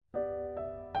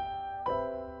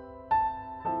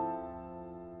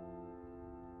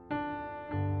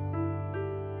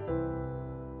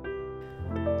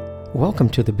Welcome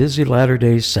to the Busy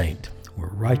Latter-day Saint, where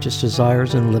righteous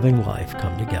desires and living life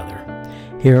come together.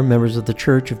 Here, members of the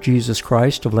Church of Jesus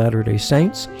Christ of Latter-day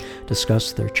Saints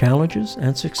discuss their challenges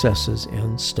and successes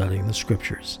in studying the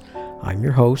Scriptures. I'm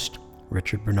your host,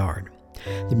 Richard Bernard.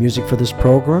 The music for this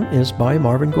program is by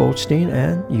Marvin Goldstein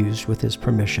and used with his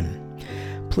permission.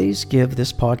 Please give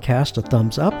this podcast a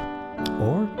thumbs up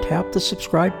or tap the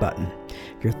subscribe button.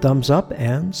 Your thumbs up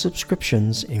and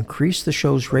subscriptions increase the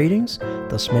show's ratings,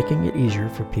 thus making it easier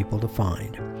for people to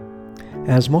find.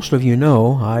 As most of you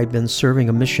know, I've been serving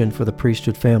a mission for the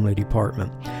Priesthood Family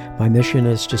Department. My mission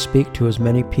is to speak to as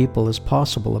many people as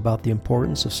possible about the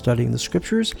importance of studying the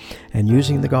Scriptures and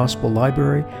using the Gospel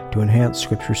Library to enhance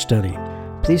Scripture study.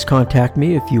 Please contact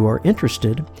me if you are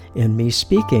interested in me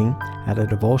speaking at a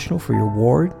devotional for your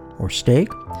ward or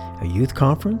stake, a youth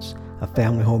conference, a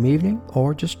family home evening,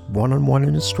 or just one-on-one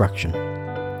instruction.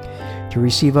 To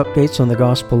receive updates on the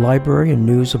Gospel Library and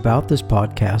news about this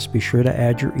podcast, be sure to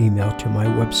add your email to my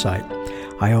website.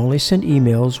 I only send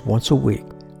emails once a week.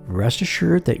 Rest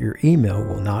assured that your email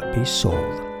will not be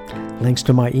sold. Links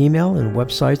to my email and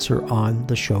websites are on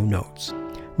the show notes.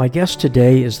 My guest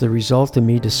today is the result of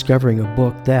me discovering a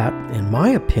book that, in my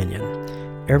opinion,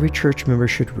 every church member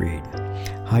should read.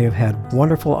 I have had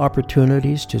wonderful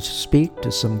opportunities to speak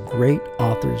to some great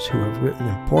authors who have written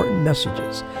important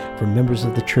messages for members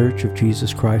of the Church of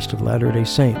Jesus Christ of Latter-day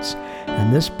Saints,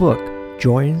 and this book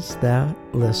joins that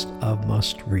list of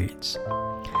must-reads.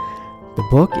 The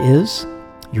book is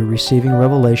You're Receiving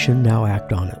Revelation, Now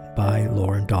Act on It by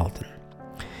Loren Dalton.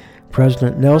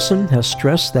 President Nelson has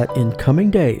stressed that in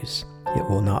coming days, it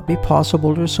will not be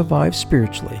possible to survive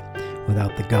spiritually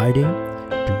without the guiding,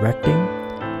 directing,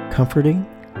 comforting,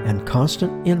 and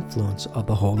constant influence of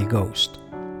the Holy Ghost.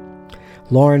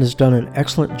 Loren has done an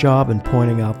excellent job in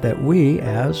pointing out that we,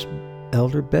 as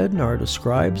Elder Bednar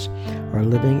describes, are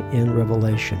living in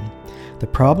revelation. The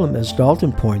problem, as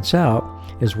Dalton points out,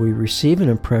 is we receive an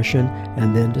impression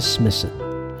and then dismiss it.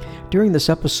 During this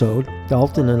episode,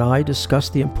 Dalton and I discuss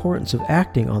the importance of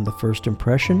acting on the first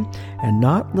impression and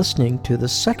not listening to the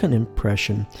second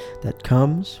impression that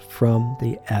comes from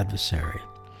the adversary.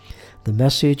 The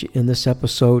message in this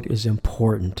episode is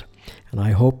important, and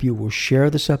I hope you will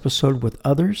share this episode with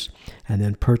others and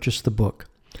then purchase the book.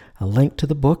 A link to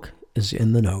the book is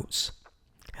in the notes.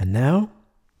 And now,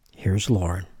 here's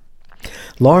Loren.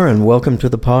 Loren, welcome to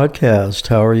the podcast.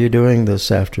 How are you doing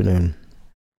this afternoon?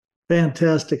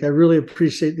 Fantastic. I really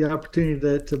appreciate the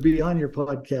opportunity to be on your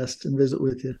podcast and visit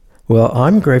with you. Well,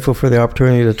 I'm grateful for the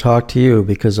opportunity to talk to you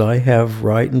because I have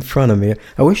right in front of me,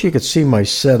 I wish you could see my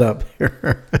setup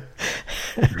here.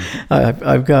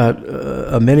 I've got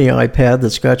a mini iPad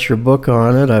that's got your book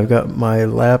on it. I've got my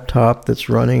laptop that's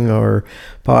running our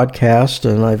podcast,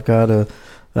 and I've got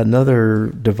another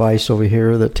device over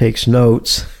here that takes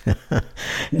notes.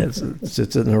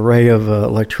 It's an array of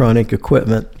electronic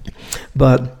equipment.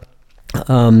 But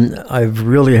I've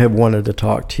really have wanted to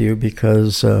talk to you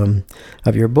because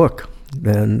of your book.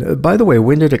 And by the way,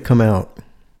 when did it come out?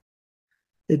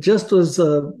 It just was,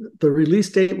 the release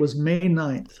date was May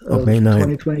 9th of May 9th.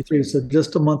 2023, so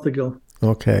just a month ago.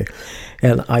 Okay.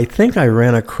 And I think I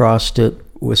ran across it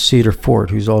with Cedar Fort,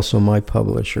 who's also my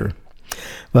publisher.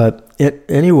 But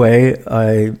anyway,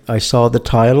 I saw the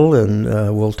title, and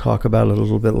we'll talk about it a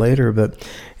little bit later, but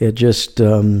it just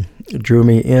drew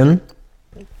me in.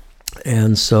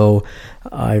 And so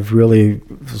I was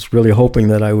really hoping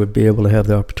that I would be able to have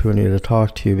the opportunity to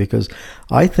talk to you because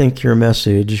I think your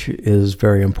message is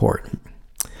very important.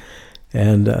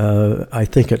 And I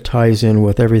think it ties in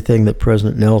with everything that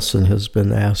President Nelson has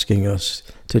been asking us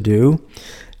to do.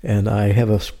 And I have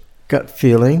a gut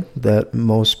feeling that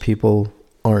most people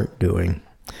aren't doing.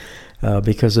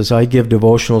 Because as I give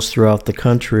devotionals throughout the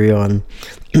country on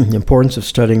the importance of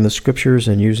studying the Scriptures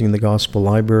and using the Gospel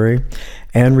Library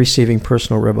and receiving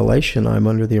personal revelation, I'm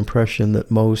under the impression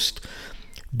that most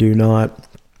do not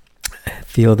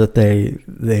feel that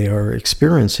they are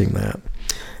experiencing that.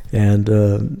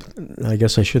 And I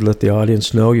guess I should let the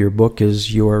audience know your book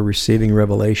is You Are Receiving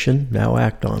Revelation, Now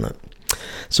Act on It.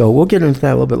 So we'll get into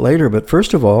that a little bit later, but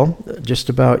first of all, just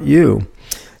about you.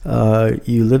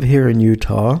 You live here in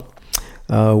Utah.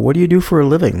 What do you do for a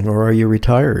living, or are you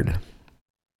retired?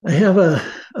 I have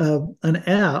an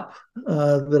app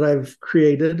that I've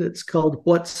created. It's called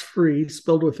What's Free,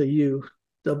 spelled with a U,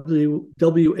 WHUTS,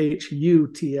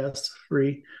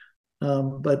 free.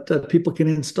 But people can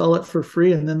install it for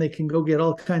free, and then they can go get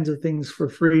all kinds of things for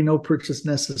free, no purchase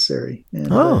necessary.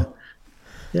 And,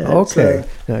 yeah, okay.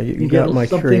 Now you got my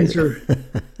curiosity.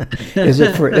 Is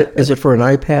it for an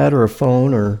iPad or a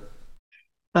phone or?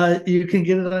 You can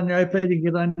get it on your iPad. You can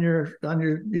get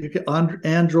it on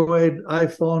Android,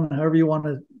 iPhone, however you want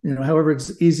to, however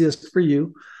it's easiest for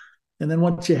you. And then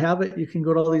once you have it, you can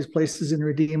go to all these places and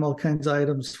redeem all kinds of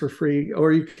items for free.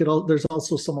 Or there's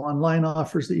also some online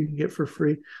offers that you can get for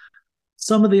free.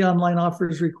 Some of the online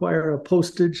offers require a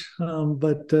postage,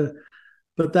 but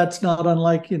that's not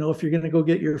unlike, if you're going to go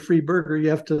get your free burger, you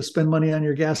have to spend money on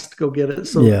your gas to go get it.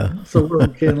 So, Yeah. so we're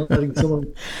okay in letting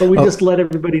someone, but we Oh, just let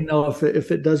everybody know if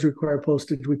it does require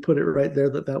postage, we put it right there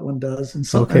that one does. And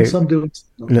okay. some do.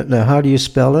 Now, how do you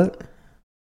spell it?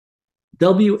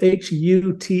 WHUTSFREE.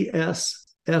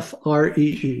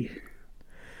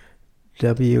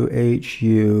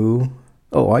 WHU.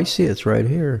 Oh, I see. It's right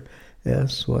here.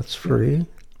 Yes. What's free?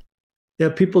 Yeah,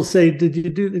 people say, did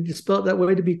you spell it that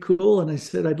way to be cool? And I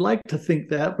said, I'd like to think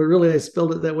that, but really I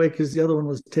spelled it that way because the other one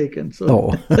was taken. So.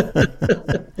 Oh.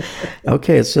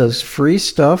 Okay, it says free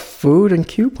stuff, food, and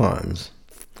coupons.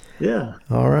 Yeah.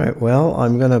 All right. Well,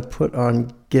 I'm going to put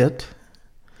on Git,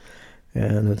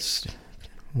 and it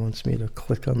wants me to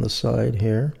click on the side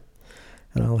here,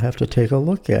 and I'll have to take a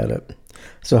look at it.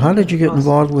 So how did you get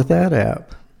involved with that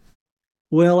app?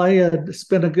 Well, I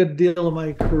spent a good deal of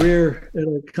my career at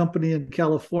a company in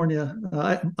California.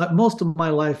 Most of my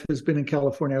life has been in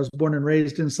California. I was born and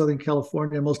raised in Southern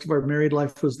California. Most of our married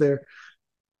life was there.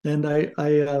 And I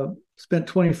spent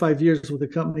 25 years with a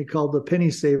company called the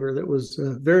Penny Saver that was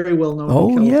very well known in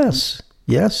California. Yes.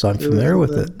 Yes, I'm familiar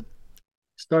with it.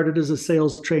 Started as a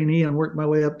sales trainee and worked my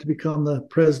way up to become the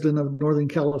president of Northern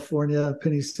California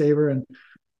Penny Saver and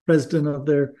president of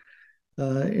their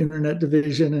internet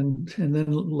division, and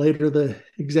then later the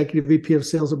executive VP of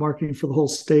sales and marketing for the whole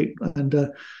state.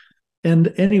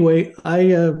 And anyway,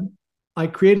 I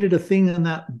created a thing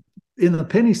in the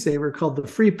Penny Saver called the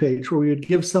free page, where we would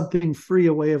give something free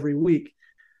away every week.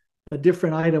 A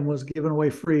different item was given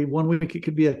away free. One week it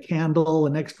could be a candle,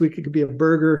 the next week it could be a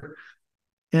burger,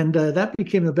 and that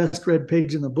became the best read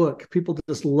page in the book. People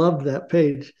just loved that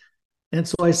page. And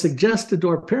so I suggested to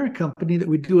our parent company that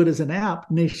we do it as an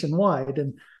app nationwide.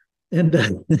 And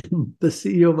the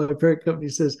CEO of my parent company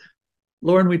says,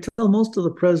 Lauren, we tell most of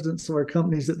the presidents of our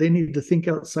companies that they need to think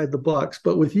outside the box.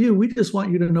 But with you, we just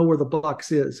want you to know where the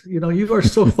box is. You are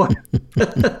so far.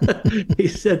 He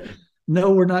said,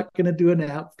 no, we're not going to do an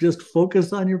app. Just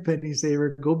focus on your Penny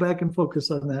Saver. Go back and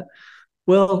focus on that.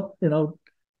 Well,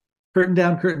 curtain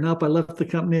down, curtain up. I left the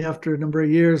company after a number of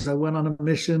years. I went on a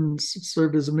mission,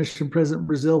 served as a mission president in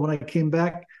Brazil. When I came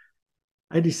back,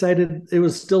 I decided it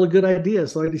was still a good idea.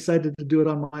 So I decided to do it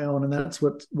on my own. And that's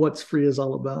what What's Free is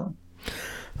all about.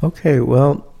 Okay.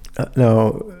 Well,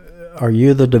 now, are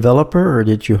you the developer or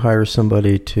did you hire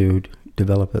somebody to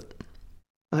develop it?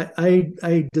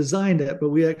 I designed it, but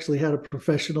we actually had a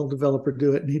professional developer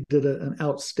do it, and he did an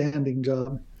outstanding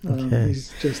job. Okay.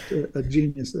 He's just a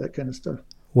genius at that kind of stuff.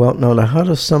 Well, now how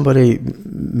does somebody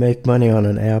make money on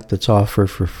an app that's offered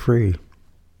for free?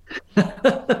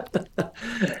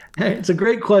 It's a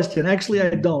great question. Actually, I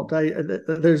don't.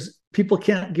 There's people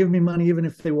can't give me money even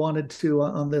if they wanted to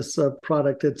on this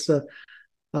product. It's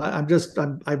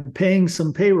I'm paying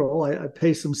some payroll. I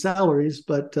pay some salaries,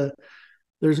 but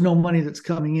there's no money that's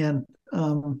coming in.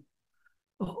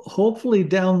 Hopefully,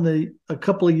 a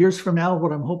couple of years from now,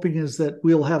 what I'm hoping is that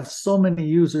we'll have so many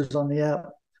users on the app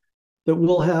that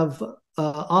we'll have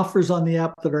offers on the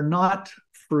app that are not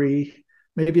free.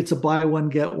 Maybe it's a buy one,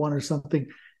 get one or something.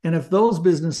 And if those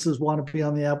businesses want to be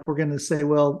on the app, we're going to say,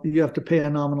 well, you have to pay a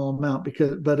nominal amount.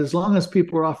 But as long as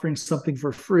people are offering something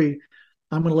for free,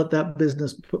 I'm going to let that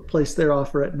business place their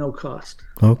offer at no cost.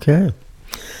 Okay.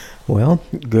 Well,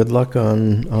 good luck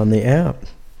on the app.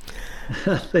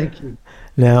 Thank you.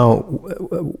 Now,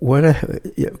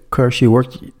 of course, you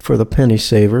worked for the Penny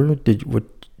Saver.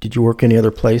 Did you work any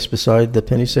other place beside the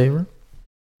Penny Saver?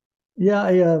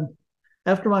 Yeah,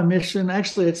 after my mission,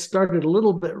 actually, it started a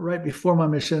little bit right before my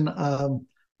mission. I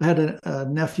had a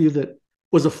nephew that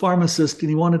was a pharmacist, and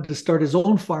he wanted to start his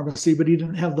own pharmacy, but he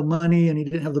didn't have the money and he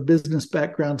didn't have the business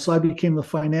background. So I became the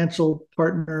financial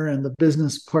partner and the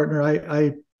business partner.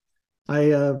 I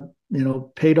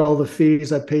paid all the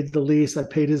fees. I paid the lease. I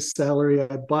paid his salary.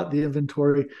 I bought the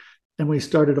inventory, and we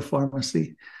started a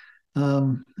pharmacy.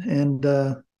 And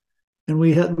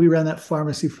we ran that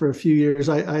pharmacy for a few years.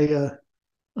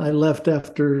 I left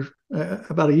after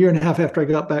about a year and a half after I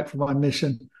got back from my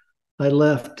mission. I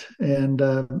left, and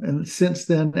since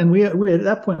then, and we at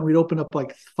that point we'd opened up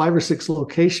like 5 or 6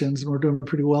 locations, and we're doing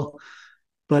pretty well.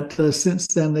 But since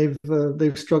then,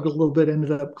 they've struggled a little bit.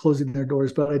 Ended up closing their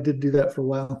doors, but I did do that for a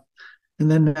while. And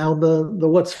then now the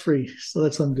What's Free, so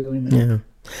that's what I'm doing now. Yeah.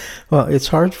 Well, it's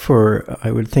hard for,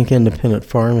 I would think, independent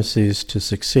pharmacies to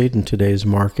succeed in today's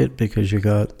market because you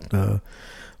got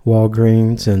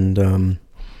Walgreens and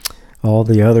all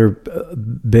the other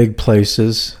big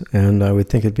places, and I would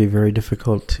think it'd be very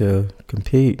difficult to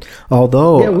compete.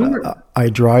 Although I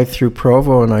drive through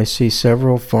Provo and I see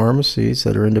several pharmacies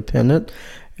that are independent,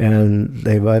 and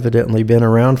they've evidently been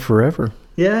around forever.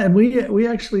 Yeah, and we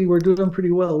actually were doing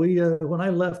pretty well. We when I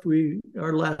left,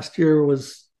 our last year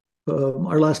was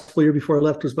our last full year before I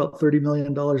left was about $30 million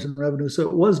in revenue, so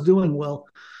it was doing well.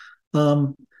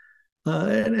 Um,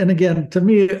 and again, to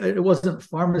me, it wasn't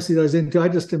pharmacy that I was into. I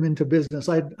just am into business.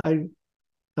 I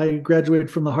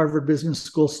graduated from the Harvard Business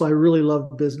School, so I really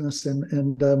loved business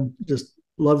and just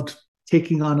loved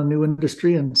taking on a new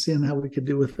industry and seeing how we could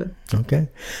do with it. Okay,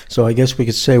 so I guess we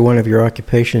could say one of your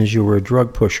occupations, you were a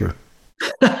drug pusher.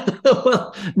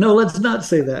 Well, no, let's not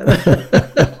say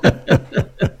that.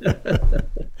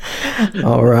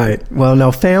 All right. Well,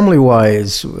 now,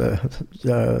 family-wise,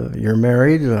 you're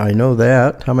married. I know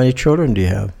that. How many children do you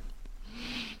have?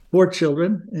 4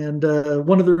 children. And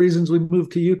one of the reasons we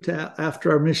moved to Utah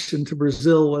after our mission to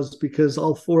Brazil was because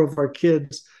all 4 of our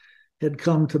kids had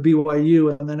come to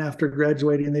BYU. And then after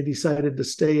graduating, they decided to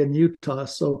stay in Utah.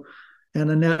 So, and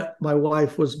Annette, my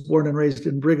wife, was born and raised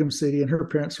in Brigham City, and her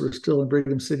parents were still in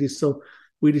Brigham City. So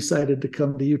we decided to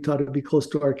come to Utah to be close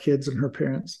to our kids and her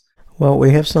parents. Well,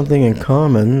 we have something in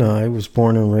common. I was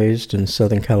born and raised in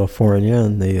Southern California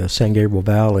in the San Gabriel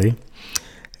Valley.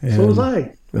 And, so was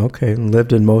I. Okay,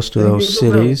 lived in most of those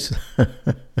cities.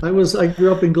 I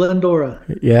grew up in Glendora.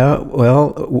 Yeah,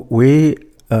 well, we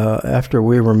after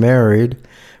we were married,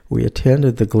 we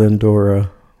attended the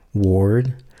Glendora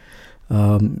ward.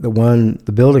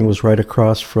 The building was right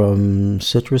across from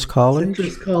Citrus College.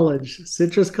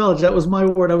 Citrus College. That was my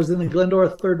ward. I was in the Glendora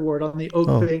Third Ward on the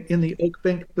Oak Bank, in the Oak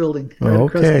Bank building. Right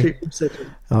across the street from Citrus.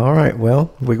 All right.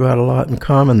 Well, we got a lot in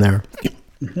common there.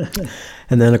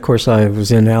 And then, of course, I was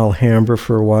in Alhambra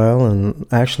for a while, and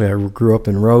actually, I grew up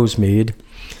in Rosemead.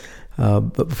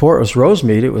 But before it was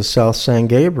Rosemead, it was South San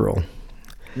Gabriel.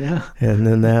 Yeah. And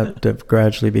then that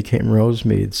gradually became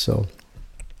Rosemead. So,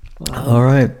 all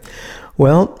right.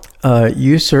 Well,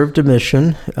 you served a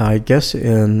mission, I guess,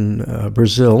 in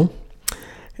Brazil,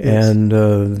 yes. And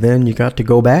then you got to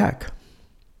go back.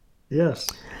 Yes,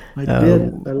 I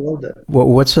did. I loved it.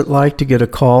 What's it like to get a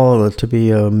call to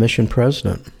be a mission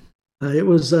president? It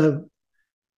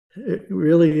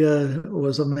really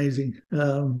was amazing.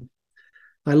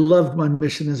 I loved my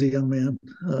mission as a young man.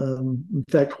 In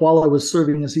fact, while I was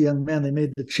serving as a young man, they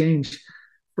made the change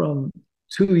from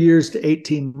 2 years to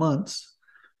 18 months.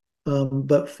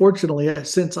 But fortunately,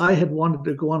 since I had wanted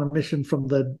to go on a mission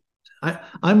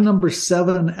I'm number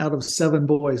 7 out of 7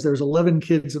 boys. There's 11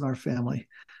 kids in our family,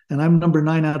 and I'm number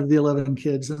 9 out of the 11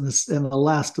 kids, and the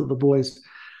last of the boys.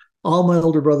 All my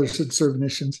older brothers had served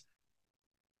missions,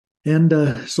 and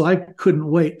so I couldn't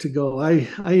wait to go. I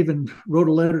even wrote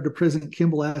a letter to President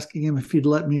Kimball asking him if he'd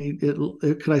let me.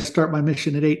 Could I start my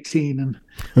mission at 18? And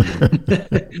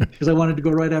because I wanted to go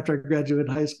right after I graduated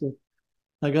high school.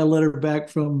 I got a letter back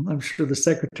from, I'm sure, the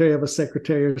secretary of a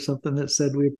secretary or something that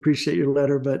said, "We appreciate your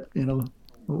letter, but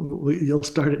you'll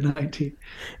start at 19."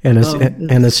 And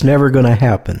it's never going to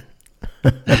happen.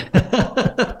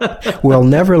 We'll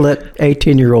never let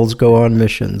 18-year-olds go on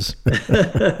missions.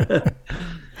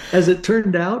 As it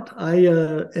turned out, I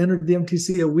entered the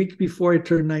MTC a week before I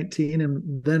turned 19,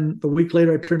 and then a week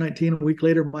later I turned 19. A week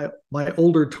later, my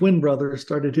older twin brother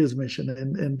started his mission,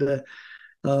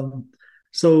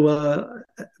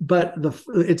 but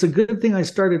it's a good thing I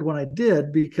started when I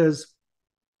did, because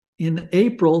in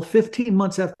April, 15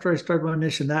 months after I started my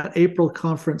mission, that April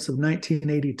conference of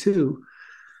 1982,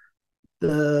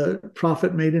 the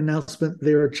prophet made an announcement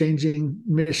they were changing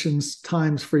missions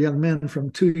times for young men from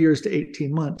 2 years to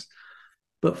 18 months.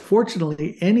 But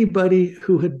fortunately, anybody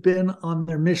who had been on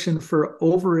their mission for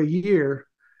over a year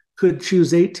could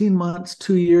choose 18 months,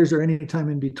 2 years, or any time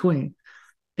in between.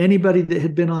 Anybody that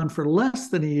had been on for less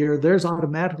than a year, theirs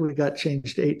automatically got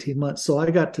changed to 18 months. So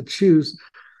I got to choose,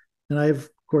 and I, of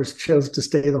course, chose to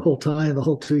stay the whole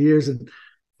 2 years. And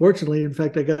fortunately, in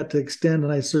fact, I got to extend,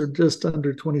 and I served just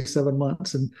under 27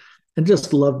 months and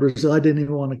just loved Brazil. I'd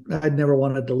never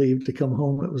wanted to leave to come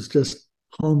home. It was just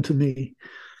home to me.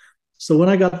 So when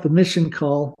I got the mission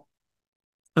call,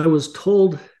 I was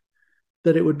told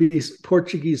that it would be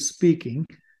Portuguese speaking.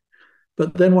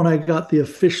 But then when I got the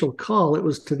official call, it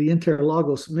was to the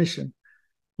Interlagos mission.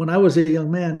 When I was a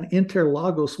young man,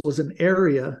 Interlagos was an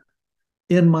area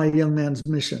in my young man's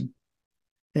mission.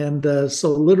 And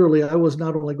so literally, I was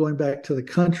not only going back to the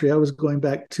country, I was going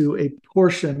back to a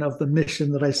portion of the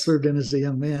mission that I served in as a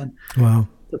young man Wow.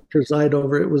 to preside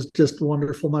over. It was just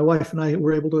wonderful. My wife and I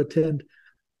were able to attend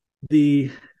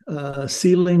the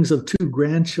sealings of two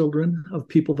grandchildren of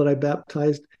people that I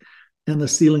baptized, and the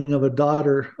sealing of a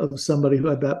daughter of somebody who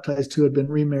I baptized who had been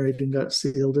remarried and got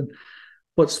sealed. And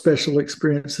what special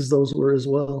experiences those were as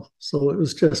well. So it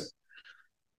was just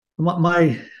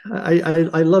I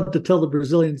love to tell the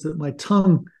Brazilians that my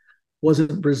tongue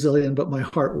wasn't Brazilian, but my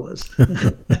heart was.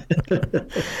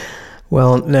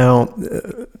 Well, now,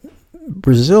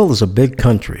 Brazil is a big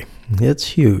country. It's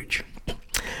huge.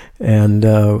 And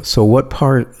so what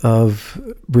part of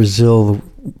Brazil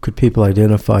could people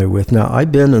identify with? Now,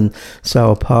 I've been in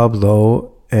Sao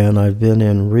Paulo and I've been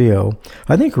in Rio.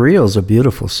 I think Rio is a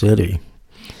beautiful city.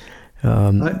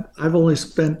 I've only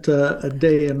spent a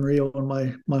day in Rio, and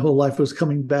my whole life was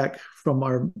coming back from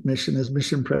our mission as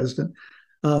mission president.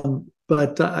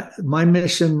 But my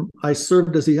mission, I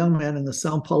served as a young man in the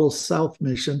Sao Paulo South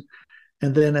mission,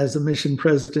 and then as a mission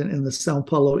president in the Sao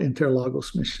Paulo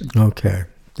Interlagos mission. Okay,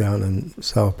 down in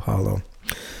Sao Paulo.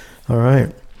 All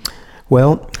right.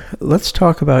 Well, let's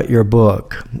talk about your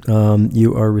book.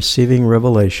 You are receiving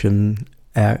revelation.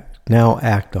 Now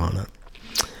act on it.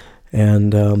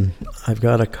 And I've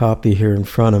got a copy here in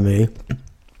front of me.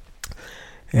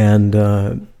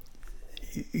 And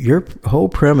your whole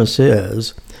premise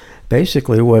is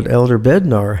basically what Elder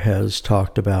Bednar has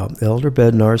talked about. Elder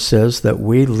Bednar says that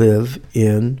we live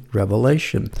in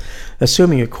revelation,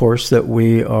 assuming, of course, that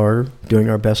we are doing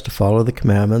our best to follow the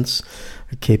commandments,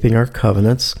 keeping our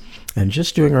covenants, and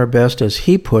just doing our best, as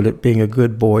he put it, being a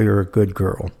good boy or a good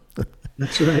girl.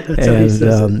 That's right. That's how he says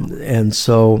it. And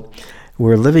so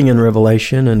we're living in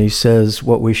revelation, and he says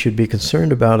what we should be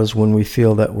concerned about is when we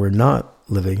feel that we're not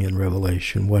living in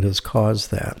revelation, what has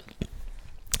caused that.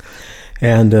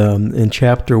 And in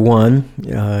chapter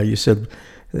 1, you said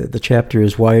the chapter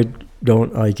is Why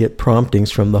Don't I Get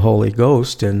Promptings from the Holy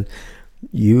Ghost? And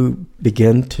you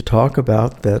begin to talk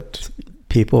about that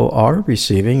people are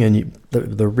receiving, and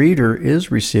the reader is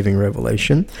receiving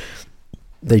revelation.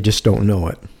 They just don't know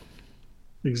it.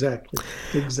 Exactly.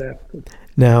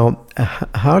 Now,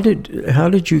 how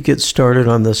did you get started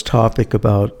on this topic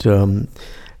about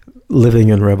living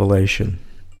in revelation?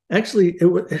 Actually,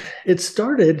 it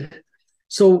started.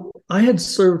 So I had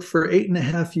served for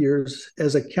 8.5 years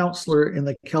as a counselor in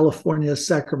the California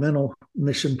Sacramento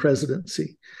mission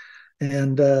presidency.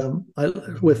 And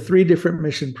with 3 different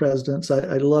mission presidents,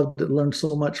 I loved it, learned so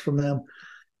much from them.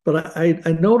 But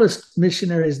I noticed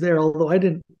missionaries there, although I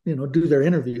didn't, do their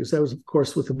interviews. That was, of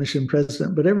course, with the mission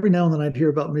president. But every now and then I'd hear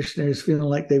about missionaries feeling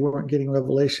like they weren't getting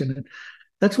revelation. And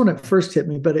that's when it first hit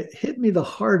me. But it hit me the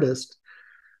hardest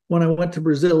when I went to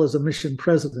Brazil as a mission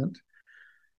president,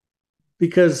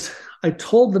 because I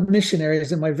told the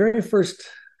missionaries in my very first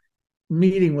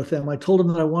meeting with them, I told them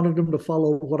that I wanted them to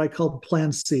follow what I called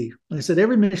Plan C. I said,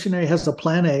 every missionary has a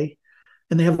Plan A,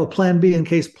 and they have a Plan B in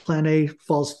case Plan A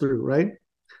falls through, right?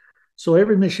 So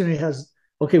every missionary has,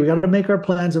 okay, we got to make our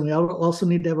plans, and we also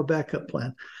need to have a backup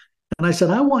plan. And I said,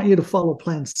 I want you to follow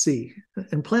Plan C.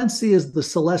 And Plan C is the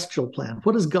celestial plan.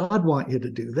 What does God want you to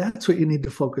do? That's what you need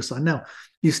to focus on. Now,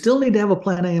 you still need to have a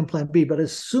Plan A and Plan B, but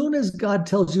as soon as God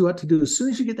tells you what to do, as soon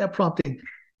as you get that prompting,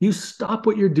 you stop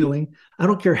what you're doing. I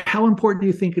don't care how important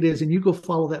you think it is, and you go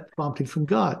follow that prompting from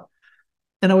God.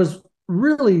 And I was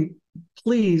really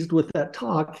pleased with that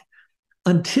talk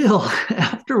until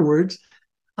afterwards.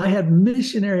 I had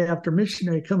missionary after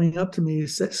missionary coming up to me,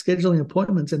 scheduling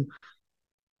appointments, and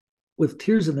with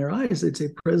tears in their eyes, they'd say,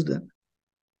 President,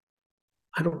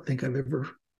 I don't think I've ever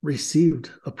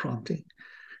received a prompting.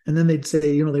 And then they'd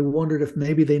say, they wondered if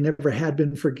maybe they never had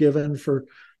been forgiven for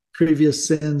previous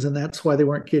sins, and that's why they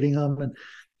weren't getting them.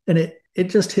 And it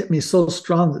just hit me so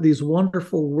strong that these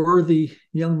wonderful, worthy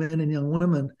young men and young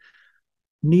women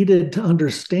needed to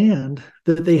understand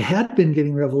that they had been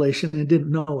getting revelation and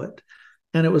didn't know it.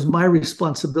 And it was my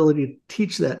responsibility to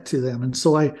teach that to them. And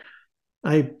so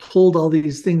I pulled all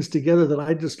these things together that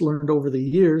I just learned over the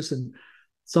years, and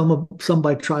some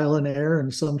by trial and error,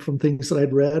 and some from things that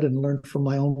I'd read and learned from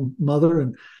my own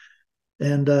mother.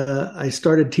 And I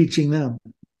started teaching them.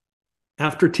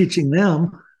 After teaching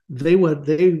them, they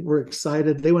were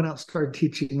excited. They went out and started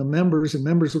teaching the members, and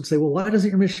members would say, well, why doesn't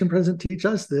your mission president teach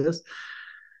us this?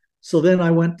 So then I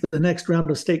went to the next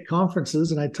round of state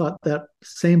conferences, and I taught that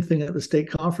same thing at the state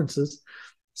conferences.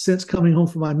 Since coming home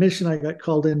from my mission, I got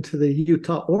called into the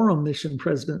Utah Orem mission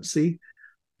presidency,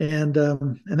 and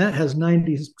that has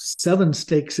 97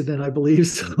 stakes in it, I believe.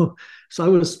 So I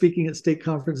was speaking at stake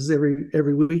conferences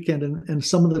every weekend, and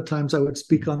some of the times I would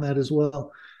speak on that as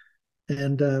well.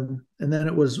 And then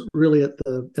it was really at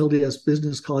the LDS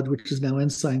Business College, which is now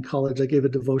Ensign College. I gave a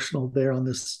devotional there on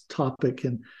this topic,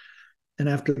 and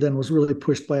after then was really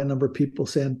pushed by a number of people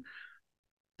saying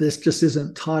this just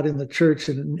isn't taught in the church,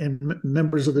 and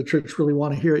members of the church really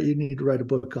want to hear it. You need to write a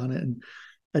book on it. And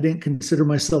I didn't consider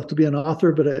myself to be an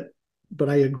author, but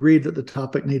I agreed that the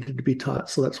topic needed to be taught,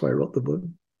 so that's why I wrote the book.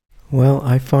 Well,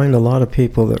 I find a lot of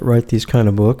people that write these kind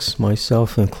of books,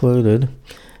 myself included.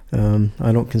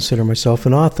 I don't consider myself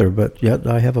an author, but yet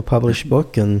I have a published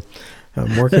book, and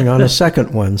I'm working on a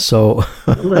second one. So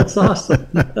well, that's awesome.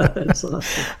 That's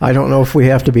awesome. I don't know if we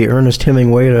have to be Ernest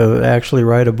Hemingway to actually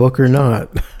write a book or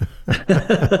not.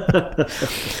 But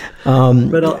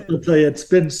I'll tell you, it's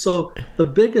been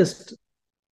the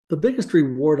biggest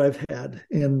reward I've had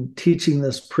in teaching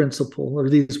this principle or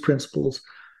these principles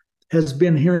has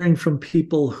been hearing from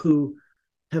people who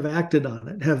have acted on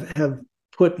it, have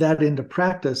put that into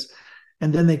practice.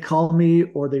 And then they call me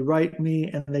or they write me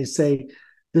and they say,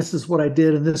 this is what I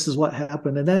did and this is what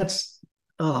happened. And that's,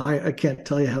 I can't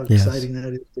tell you how exciting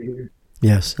that is to hear.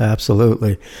 Yes,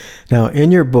 absolutely. Now,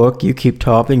 in your book, you keep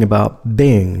talking about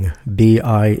Bing,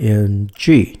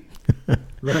 B-I-N-G.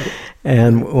 Right.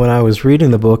 And when I was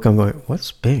reading the book, I'm going,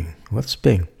 what's Bing? What's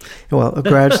Bing? Well,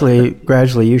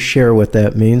 gradually you share what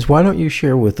that means. Why don't you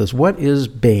share with us, what is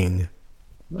Bing?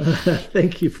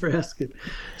 Thank you for asking.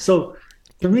 So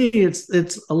for me,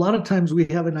 it's a lot of times we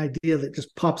have an idea that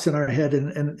just pops in our head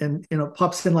and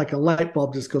pops in like a light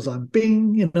bulb just goes on,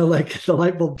 bing, like the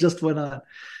light bulb just went on.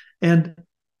 And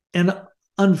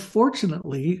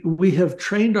unfortunately, we have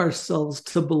trained ourselves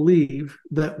to believe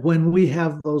that when we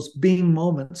have those bing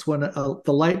moments, when the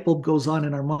light bulb goes on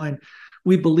in our mind,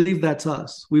 we believe that's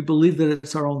us. We believe that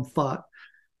it's our own thought.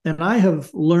 And I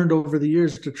have learned over the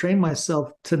years to train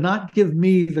myself to not give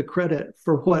me the credit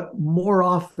for what more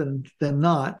often than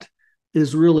not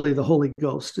is really the Holy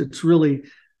Ghost. It's really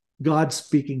God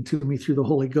speaking to me through the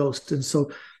Holy Ghost. And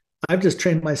so I've just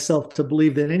trained myself to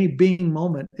believe that any being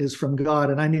moment is from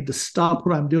God, and I need to stop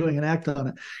what I'm doing and act on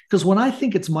it. Because when I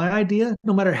think it's my idea,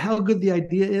 no matter how good the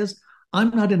idea is,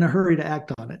 I'm not in a hurry to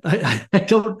act on it. I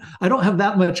don't have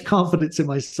that much confidence in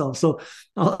myself. So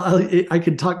I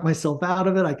can talk myself out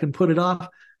of it. I can put it off.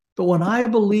 But when I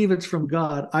believe it's from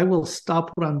God, I will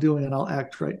stop what I'm doing and I'll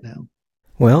act right now.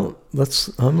 Well,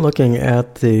 I'm looking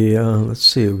at let's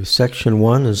see, section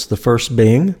 1 is the first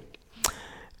being.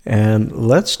 And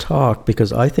let's talk,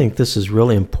 because I think this is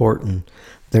really important.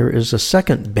 There is a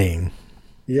second being.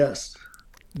 Yes.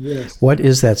 Yes. What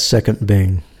is that second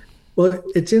being? Well,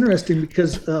 it's interesting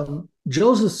because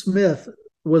Joseph Smith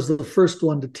was the first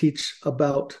one to teach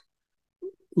about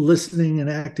listening and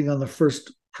acting on the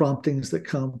first promptings that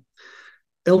come.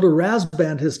 Elder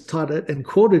Rasband has taught it and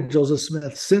quoted Joseph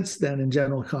Smith since then in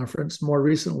General Conference more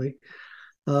recently.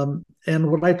 And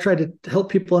what I try to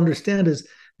help people understand is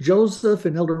Joseph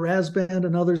and Elder Rasband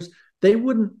and others, they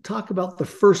wouldn't talk about the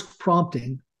first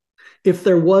prompting if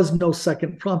there was no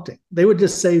second prompting. They would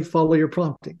just say, follow your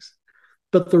promptings.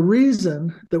 But the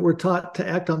reason that we're taught to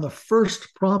act on the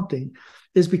first prompting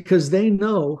is because they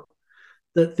know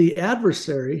that the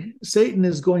adversary, Satan,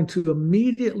 is going to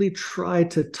immediately try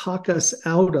to talk us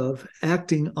out of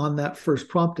acting on that first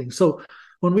prompting. So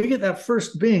when we get that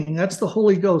first being, that's the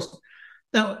Holy Ghost.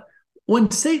 Now,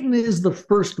 when Satan is the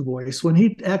first voice, when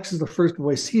he acts as the first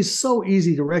voice, he's so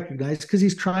easy to recognize because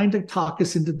he's trying to talk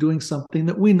us into doing something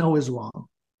that we know is wrong.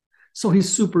 So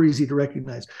he's super easy to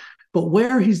recognize. But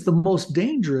where he's the most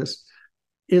dangerous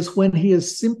is when he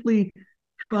is simply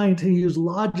trying to use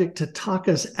logic to talk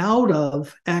us out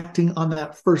of acting on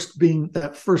that first being,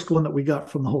 that first one that we got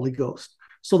from the Holy Ghost.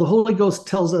 So the Holy Ghost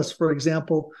tells us, for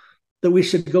example, that we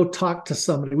should go talk to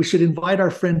somebody. We should invite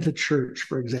our friend to church,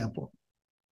 for example.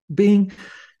 Being,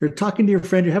 you're talking to your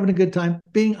friend, you're having a good time.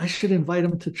 Being, I should invite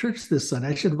him to church this Sunday.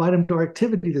 I should invite him to our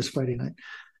activity this Friday night.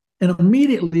 And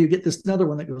immediately you get this another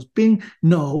one that goes, being,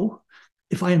 no.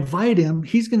 If I invite him,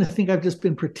 he's going to think I've just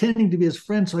been pretending to be his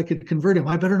friend so I could convert him.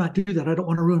 I better not do that. I don't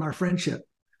want to ruin our friendship.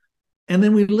 And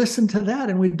then we listen to that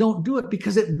and we don't do it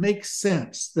because it makes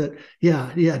sense that,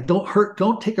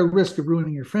 don't take a risk of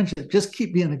ruining your friendship. Just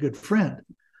keep being a good friend.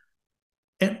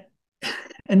 And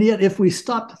yet, if we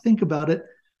stop to think about it,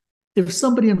 if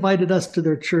somebody invited us to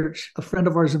their church, a friend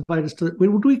of ours invited us to,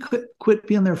 would we quit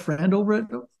being their friend over it?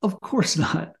 Of course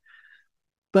not.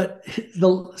 But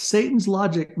Satan's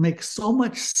logic makes so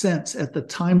much sense at the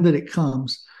time that it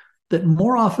comes that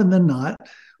more often than not,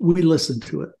 we listen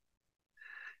to it.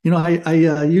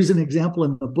 I use an example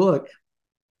in the book.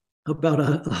 about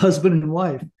a husband and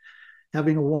wife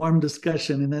having a warm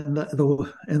discussion, and then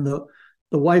the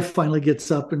wife finally gets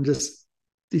up and just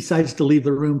decides to leave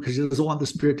the room because she doesn't want the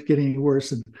spirit to get any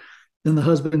worse. And then the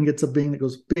husband gets a bing that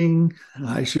goes, bing,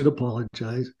 I should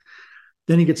apologize.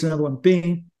 Then he gets another one,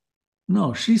 bing,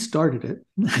 no, she started it.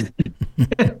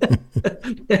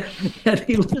 And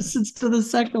he listens to the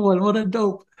second one. What a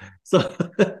dope. So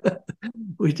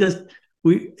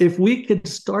if we could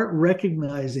start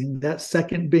recognizing that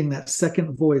second bing, that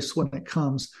second voice when it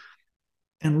comes,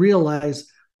 and realize,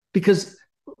 because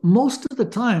most of the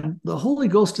time, the Holy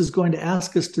Ghost is going to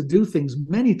ask us to do things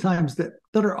many times that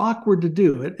are awkward to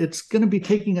do. It's going to be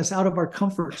taking us out of our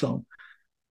comfort zone.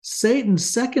 Satan's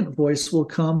second voice will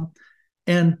come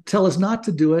and tell us not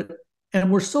to do it.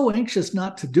 And we're so anxious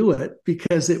not to do it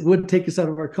because it would take us out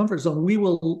of our comfort zone. We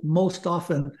will most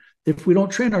often, if we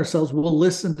don't train ourselves, we'll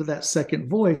listen to that second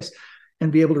voice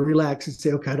and be able to relax and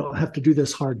say, okay, I don't have to do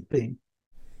this hard thing.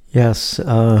 Yes,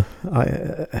 I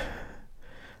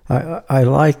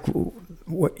like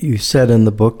what you said in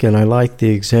the book, and I like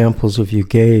the examples of you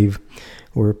gave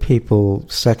where people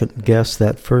second guess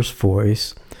that first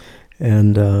voice,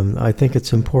 and I think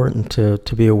it's important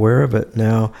to be aware of it.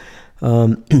 Now,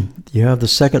 you have the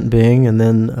second being, and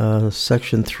then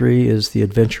section 3 is the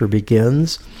adventure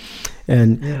begins.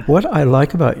 And what I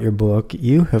like about your book,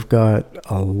 you have got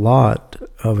a lot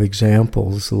of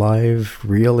examples, live,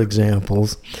 real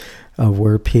examples of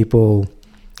where people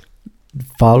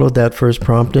followed that first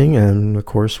prompting and, of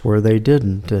course, where they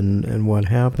didn't and what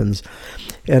happens.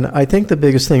 And I think the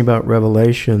biggest thing about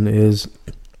Revelation is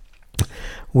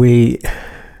we've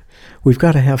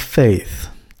got to have faith.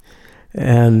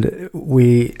 And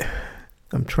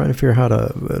I'm trying to figure out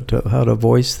how to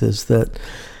voice this, that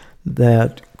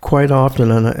quite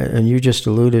often, and you just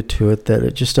alluded to it, that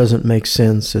it just doesn't make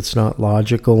sense. It's not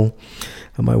logical.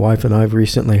 My wife and I have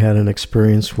recently had an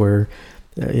experience where,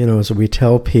 as we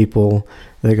tell people,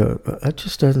 they go, that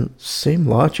just doesn't seem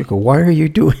logical. Why are you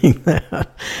doing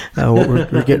that?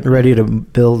 We're getting ready to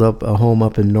build up a home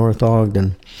up in North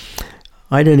Ogden.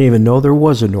 I didn't even know there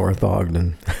was a North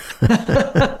Ogden.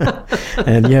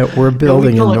 And yet we're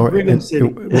building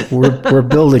we're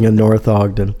building in North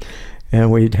Ogden. And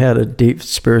we'd had a deep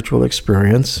spiritual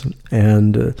experience,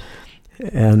 and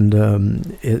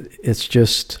it's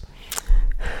just,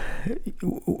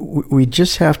 we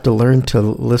just have to learn to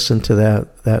listen to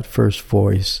that first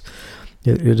voice.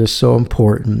 It is so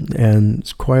important,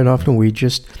 and quite often we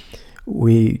just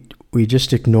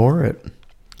ignore it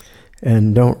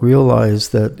and don't realize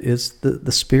that it's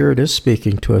the Spirit is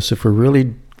speaking to us. If we're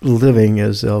really living,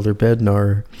 as Elder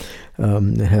Bednar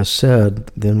has said,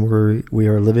 then we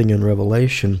are living in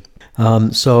Revelation.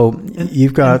 So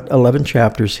you've got 11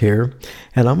 chapters here,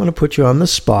 and I'm going to put you on the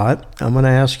spot. I'm going to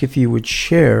ask if you would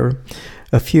share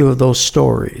a few of those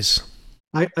stories.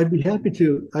 I'd be happy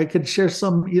to. I could share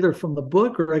some either from the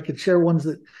book, or I could share ones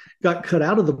that got cut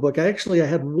out of the book. I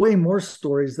had way more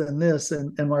stories than this,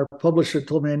 and our publisher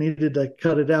told me I needed to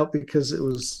cut it out because it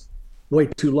was way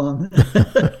too long.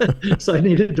 So I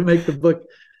needed to make the book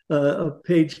a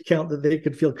page count that they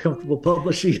could feel comfortable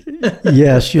publishing.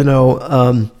 Yes,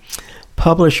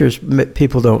 publishers,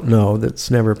 people don't know,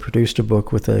 that's never produced a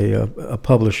book with a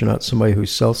publisher, not somebody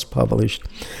who's self-published,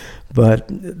 but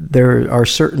there are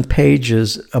certain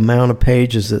amount of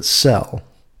pages that sell.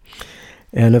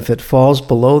 And if it falls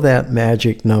below that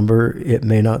magic number, it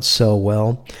may not sell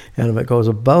well. And if it goes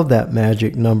above that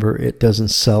magic number, it doesn't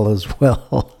sell as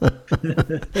well.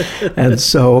 And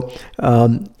so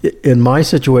in my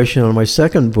situation on my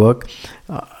second book,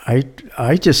 I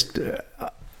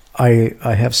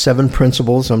have 7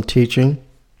 principles I'm teaching.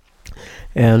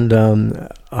 And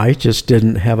I just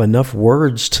didn't have enough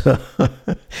words to.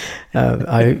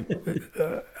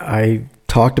 I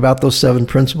talked about those 7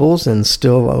 principles, and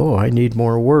still, I need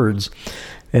more words.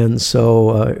 And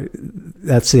so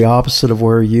that's the opposite of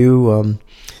where you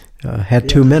had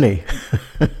too many.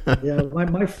 Yeah,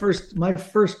 my first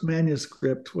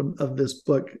manuscript of this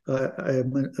book, I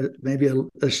am maybe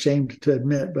ashamed to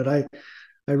admit, but I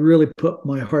really put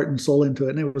my heart and soul into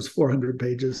it, and it was 400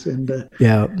 pages, and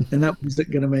that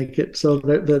wasn't going to make it. So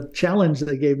the challenge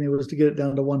they gave me was to get it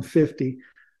down to 150.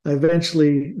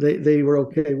 Eventually, they were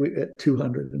okay at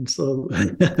 200, and so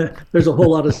there's a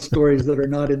whole lot of stories that are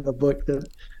not in the book that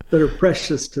are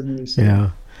precious to me. So.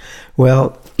 Yeah,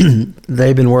 well,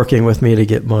 they've been working with me to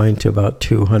get mine to about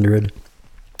 200,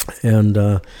 and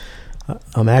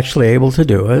I'm actually able to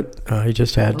do it. I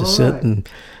just had to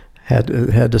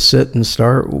had to sit and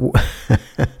start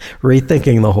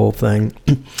rethinking the whole thing.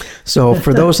 So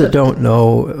for those that don't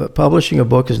know, publishing a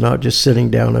book is not just sitting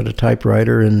down at a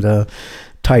typewriter and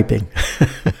typing.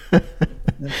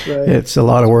 That's right. It's a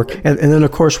lot of work. And then,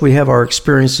 of course, we have our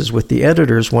experiences with the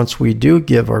editors. Once we do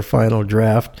give our final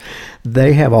draft,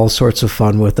 they have all sorts of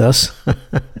fun with us.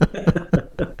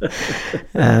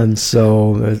 And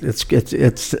so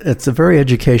it's a very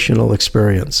educational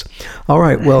experience. All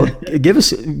right. Well, give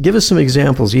us some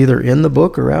examples, either in the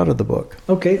book or out of the book.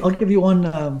 Okay, I'll give you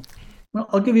one.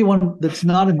 I'll give you one that's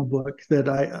not in the book that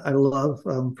I love,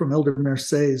 from Elder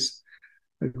Mercedes,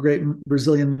 a great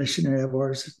Brazilian missionary of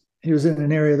ours. He was in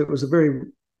an area that was a very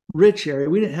rich area.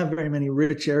 We didn't have very many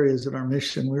rich areas in our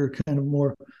mission. We were kind of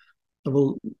more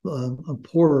of a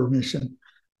poorer mission.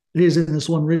 He was in this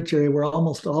one rich area where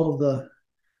almost all of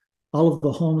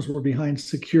the homes were behind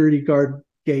security guard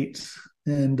gates,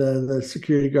 and the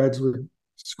security guards would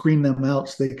screen them out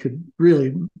so they could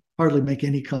really hardly make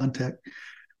any contact.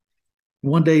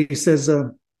 One day he says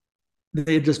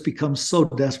they had just become so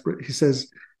desperate. He says,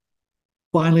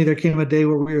 finally, there came a day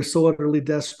where we were so utterly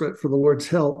desperate for the Lord's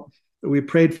help that we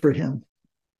prayed for him.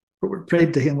 But we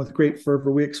prayed to him with great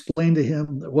fervor. We explained to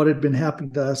him what had been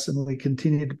happening to us, and we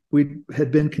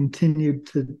had been continued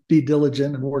to be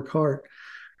diligent and work hard.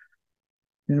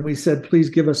 And we said, please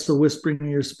give us the whispering of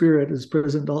your spirit, as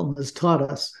President Dalton has taught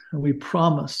us, and we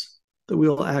promise that we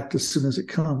will act as soon as it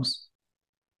comes.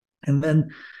 And then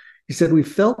he said, we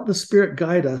felt the Spirit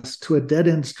guide us to a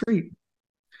dead-end street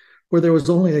where there was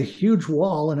only a huge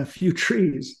wall and a few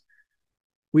trees.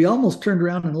 We almost turned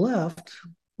around and left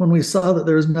when we saw that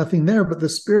there was nothing there, but the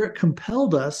Spirit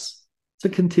compelled us to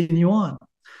continue on.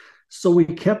 So we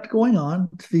kept going on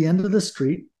to the end of the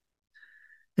street,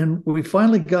 and we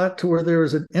finally got to where there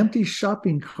was an empty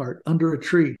shopping cart under a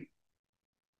tree.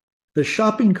 The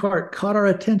shopping cart caught our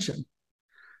attention,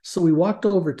 so we walked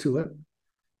over to it.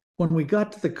 When we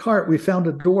got to the cart, we found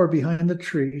a door behind the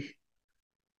tree,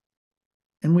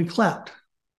 and we clapped.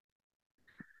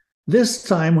 This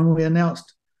time, when we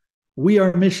announced, we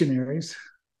are missionaries,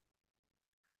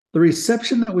 the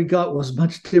reception that we got was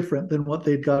much different than what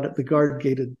they'd got at the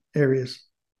guard-gated areas.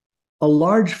 A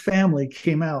large family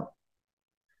came out.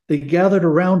 They gathered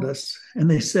around us,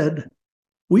 and they said,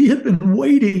 we have been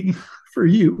waiting for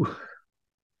you.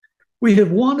 We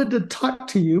have wanted to talk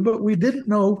to you, but we didn't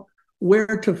know where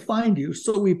to find you.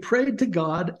 So we prayed to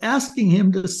God, asking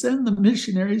him to send the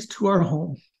missionaries to our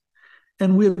home.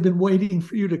 And we have been waiting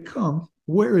for you to come.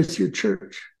 Where is your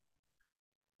church?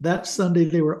 That Sunday,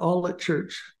 they were all at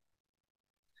church.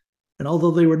 And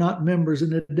although they were not members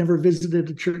and had never visited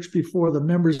a church before, the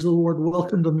members of the Lord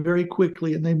welcomed them very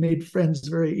quickly, and they made friends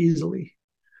very easily.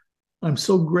 I'm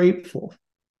so grateful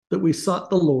that we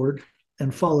sought the Lord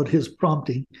and followed his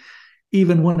prompting,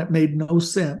 even when it made no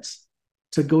sense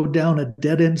to go down a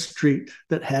dead-end street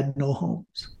that had no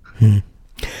homes.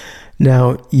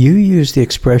 Now, you use the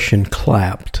expression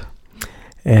clapped,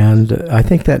 and I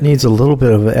think that needs a little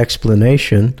bit of an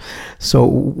explanation.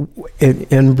 So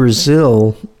in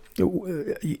Brazil,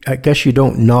 I guess you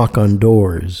don't knock on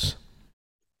doors.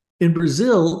 In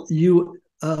Brazil, you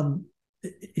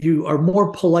are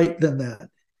more polite than that.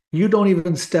 You don't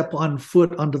even step on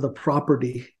foot onto the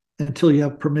property until you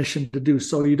have permission to do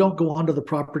so. You don't go onto the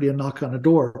property and knock on a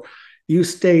door. You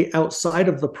stay outside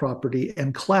of the property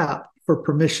and clap for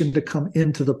permission to come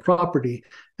into the property,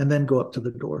 and then go up to the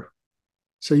door.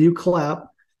 So you clap,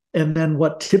 and then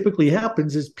what typically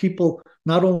happens is people,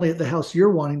 not only at the house you're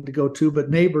wanting to go to,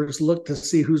 but neighbors look to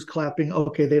see who's clapping.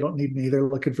 Okay, they don't need me. They're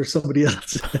looking for somebody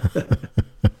else.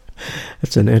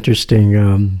 It's an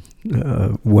interesting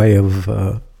way of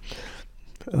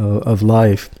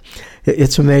life.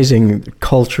 It's amazing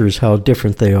cultures, how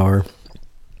different they are,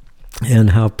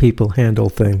 and how people handle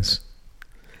things.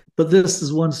 But this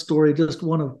is one story, just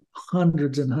one of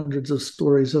hundreds and hundreds of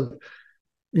stories of,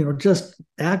 just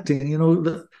acting,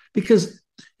 because,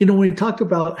 when we talk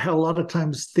about how a lot of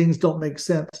times things don't make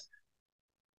sense,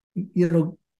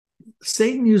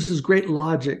 Satan uses great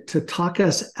logic to talk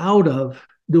us out of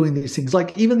doing these things.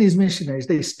 Like even these missionaries,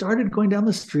 they started going down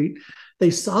the street. They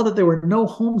saw that there were no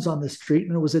homes on the street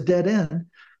and it was a dead end.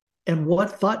 And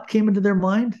what thought came into their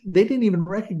mind? They didn't even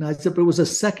recognize it, but it was a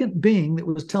second being that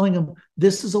was telling them,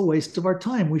 this is a waste of our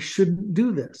time. We shouldn't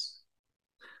do this.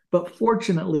 But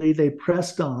fortunately, they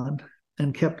pressed on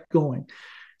and kept going.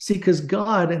 See, because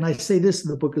God, and I say this in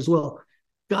the book as well,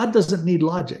 God doesn't need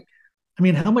logic. I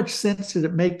mean, how much sense did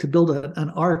it make to build an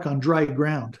ark on dry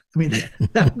ground? I mean,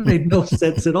 that made no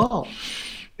sense at all.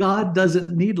 God doesn't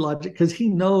need logic because he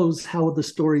knows how the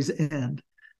stories end.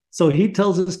 So he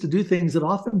tells us to do things that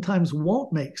oftentimes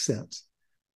won't make sense.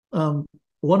 One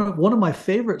of my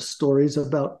favorite stories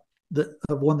about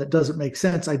one that doesn't make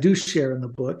sense, I do share in the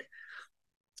book.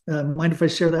 Mind if I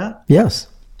share that? Yes.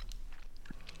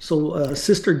 So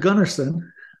Sister Gunnarsson,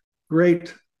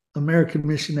 great American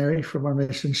missionary from our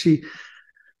mission, she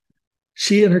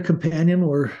and her companion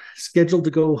were scheduled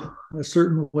to go a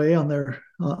certain way on their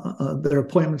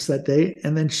appointments that day,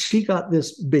 and then she got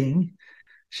this bing.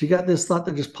 She got this thought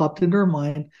that just popped into her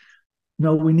mind.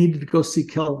 No, we needed to go see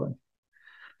Kelvin.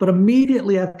 But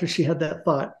immediately after she had that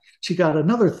thought, she got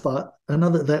another thought,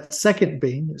 that second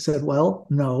bing that said, well,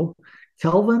 no,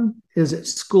 Kelvin is at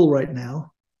school right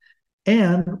now,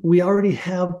 and we already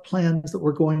have plans that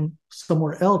we're going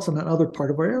somewhere else in another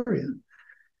part of our area.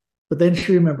 But then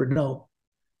she remembered, no,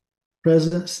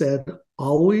 President said,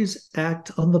 always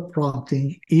act on the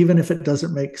prompting, even if it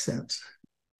doesn't make sense.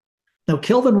 Now,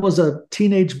 Kelvin was a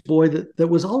teenage boy that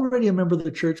was already a member of the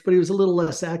church, but he was a little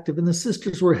less active, and the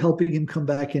sisters were helping him come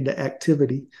back into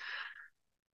activity.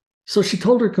 So she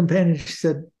told her companion, she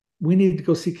said, we need to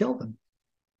go see Kelvin.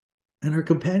 And her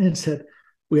companion said,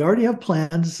 we already have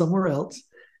plans somewhere else,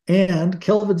 and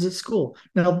Kelvin's at school.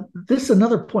 Now, this is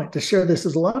another point to share this,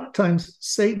 is a lot of times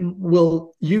Satan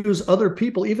will use other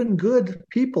people, even good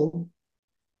people,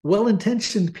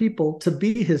 well-intentioned people, to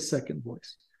be his second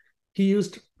voice. He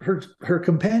used her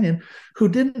companion, who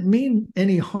didn't mean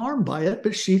any harm by it,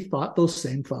 but she thought those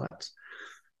same thoughts.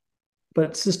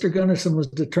 But Sister Gunnarsson was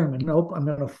determined, nope, I'm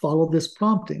going to follow this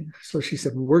prompting. So she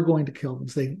said, we're going to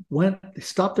Kelvin's. They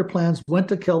stopped their plans, went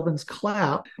to Kelvin's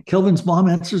class. Kelvin's mom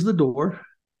answers the door.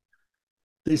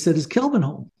 They said, is Kelvin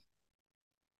home?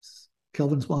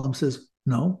 Kelvin's mom says,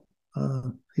 no,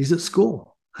 he's at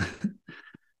school.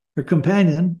 Her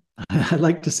companion, I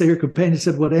like to say her companion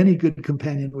said what any good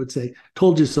companion would say,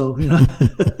 told you so, you know.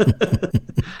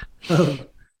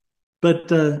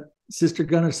 But Sister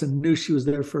Gunnarsson knew she was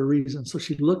there for a reason. So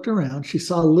she looked around. She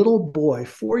saw a little boy,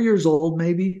 4 years old,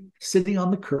 maybe, sitting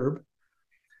on the curb.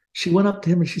 She went up to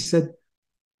him and she said,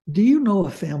 do you know a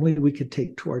family we could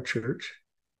take to our church?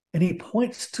 And he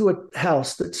points to a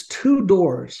house that's 2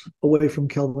 doors away from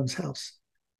Kelvin's house.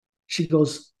 She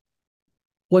goes,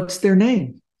 what's their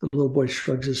name? The little boy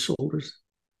shrugs his shoulders.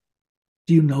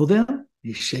 Do you know them?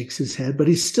 He shakes his head, but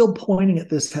he's still pointing at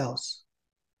this house.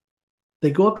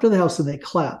 They go up to the house and they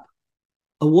clap.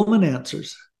 A woman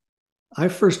answers. I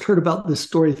first heard about this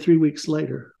story 3 weeks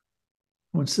later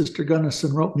when Sister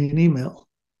Gunnarsson wrote me an email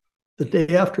the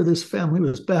day after this family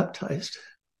was baptized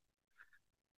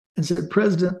and said,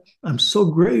 President, I'm so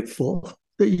grateful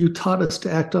that you taught us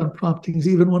to act on promptings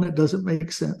even when it doesn't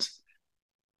make sense.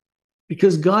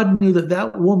 Because God knew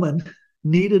that woman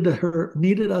needed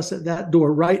us at that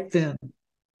door right then.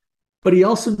 But he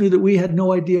also knew that we had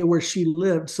no idea where she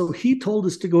lived. So he told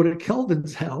us to go to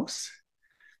Kelvin's house,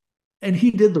 and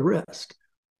he did the rest.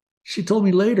 She told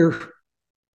me later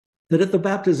that at the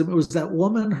baptism, it was that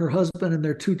woman, her husband, and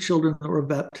their 2 children that were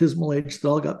baptismal age that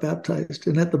all got baptized.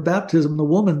 And at the baptism, the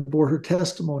woman bore her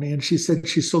testimony, and she said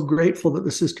she's so grateful that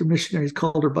the sister missionaries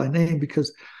called her by name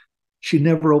because she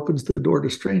never opens the door to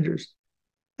strangers.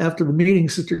 After the meeting,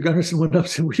 Sister Gunnarsson went up and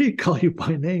said, we didn't call you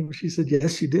by name. She said,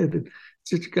 yes, you did. And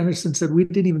Sister Gunnarsson said, we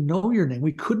didn't even know your name.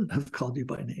 We couldn't have called you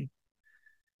by name.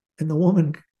 And the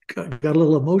woman got a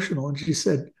little emotional, and she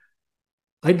said,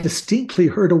 I distinctly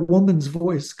heard a woman's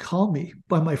voice call me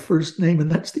by my first name,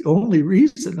 and that's the only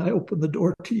reason I opened the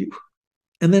door to you.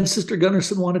 And then Sister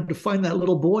Gunnarsson wanted to find that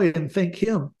little boy and thank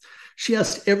him. She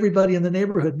asked everybody in the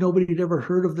neighborhood. Nobody had ever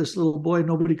heard of this little boy.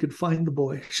 Nobody could find the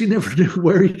boy. She never knew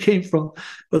where he came from.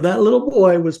 But that little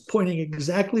boy was pointing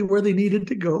exactly where they needed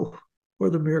to go, where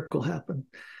the miracle happened.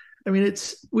 I mean,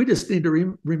 we just need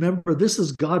to remember this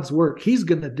is God's work. He's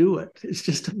going to do it. It's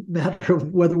just a matter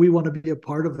of whether we want to be a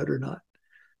part of it or not.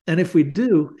 And if we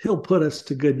do, he'll put us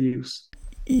to good use.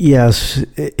 Yes,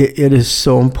 it is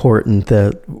so important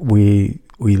that we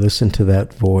listen to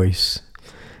that voice.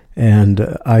 And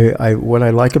what I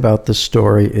like about this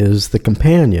story is the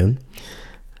companion,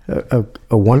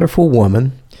 a wonderful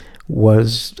woman,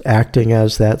 was acting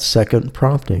as that second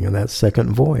prompting and that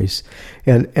second voice.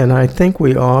 And I think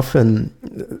often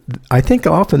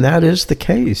that is the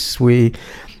case. We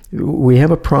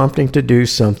have a prompting to do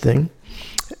something,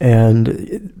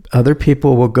 and other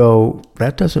people will go,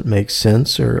 that doesn't make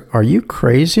sense, or are you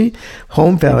crazy?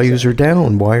 Home values are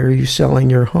down. Why are you selling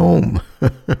your home?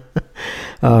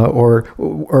 Or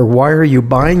why are you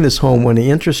buying this home when the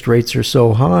interest rates are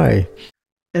so high?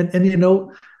 And you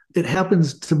know, it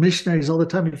happens to missionaries all the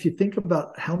time. If you think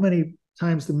about how many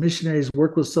times the missionaries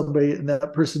work with somebody and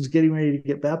that person's getting ready to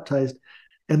get baptized,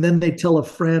 and then they tell a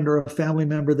friend or a family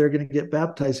member they're going to get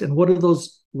baptized. And what do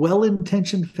those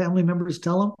well-intentioned family members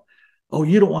tell them? Oh,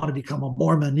 you don't want to become a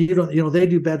Mormon. You don't, they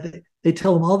do bad. They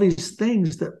tell them all these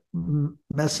things that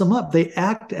mess them up. They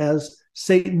act as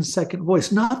Satan's second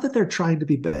voice. Not that they're trying to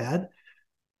be bad,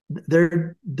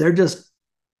 they're just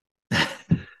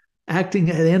acting,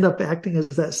 they end up acting as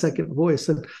that second voice.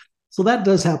 And so that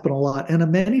does happen a lot.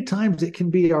 And many times it can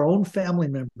be our own family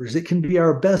members, it can be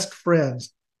our best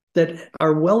friends that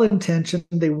are well-intentioned.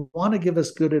 They want to give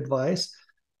us good advice.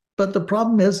 But the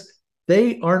problem is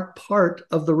they aren't part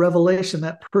of the revelation,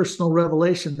 that personal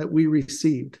revelation that we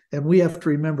received. And we have to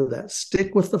remember that.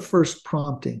 Stick with the first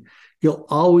prompting. You'll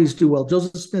always do well.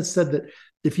 Joseph Smith said that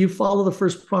if you follow the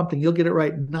first prompting, you'll get it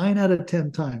right 9 out of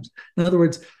 10 times. In other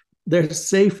words, there's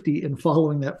safety in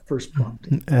following that first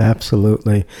prompting.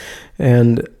 Absolutely.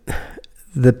 And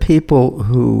the people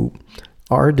who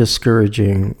are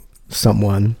discouraging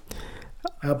someone,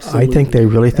 absolutely, I think they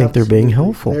really think they're being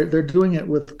helpful. They're doing it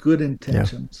with good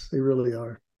intentions. Yeah. They really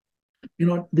are. You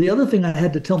know, the other thing I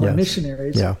had to tell my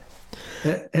missionaries,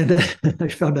 and I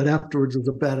found out afterwards was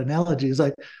a bad analogy, is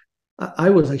I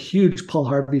was a huge Paul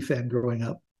Harvey fan growing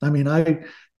up. I mean,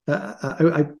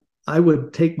 I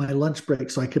would take my lunch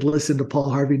break so I could listen to Paul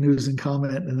Harvey News and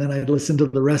Comment, and then I'd listen to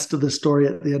the rest of the story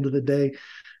at the end of the day.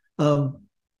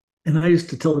 And I used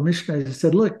to tell the missionaries, I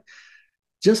said, look,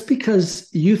 just because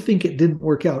you think it didn't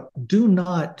work out, do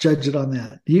not judge it on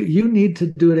that. You need to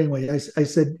do it anyway. I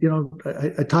said, you know,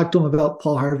 I talked to them about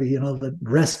Paul Harvey, you know, the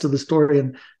rest of the story,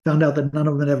 and found out that none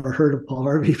of them had ever heard of Paul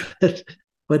Harvey.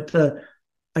 But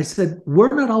I said,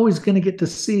 we're not always going to get to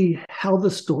see how the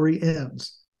story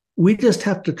ends. We just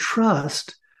have to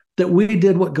trust that we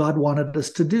did what God wanted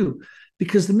us to do.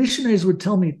 Because the missionaries would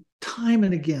tell me time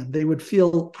and again, they would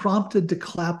feel prompted to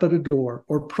clap at a door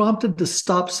or prompted to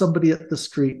stop somebody at the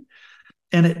street,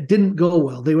 and it didn't go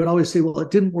well. They would always say, well, it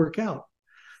didn't work out.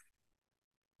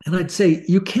 And I'd say,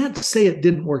 you can't say it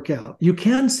didn't work out. You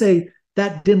can say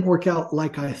that didn't work out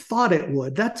like I thought it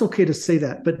would. That's okay to say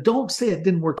that, but don't say it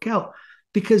didn't work out,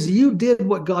 because you did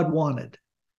what God wanted.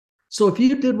 So if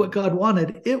you did what God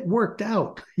wanted, it worked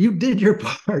out. You did your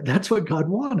part. That's what God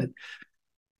wanted.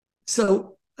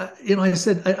 So, you know, I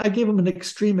said, I gave him an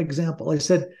extreme example. I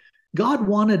said, God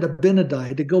wanted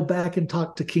Abinadi to go back and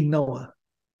talk to King Noah.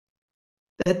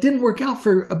 That didn't work out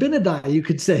for Abinadi, you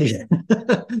could say.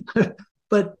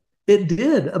 But it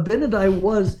did.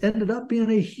 Abinadi ended up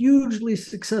being a hugely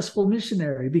successful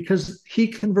missionary because he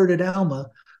converted Alma,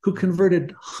 who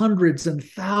converted hundreds and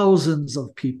thousands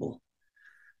of people.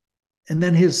 And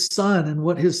then his son, and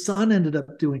what his son ended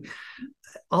up doing,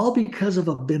 all because of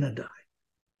Abinadi.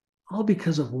 All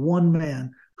because of one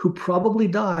man who probably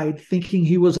died thinking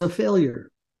he was a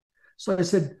failure. So I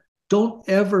said, don't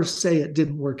ever say it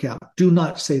didn't work out. Do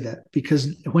not say that,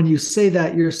 because when you say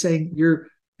that, you're saying you're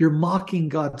mocking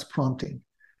God's prompting.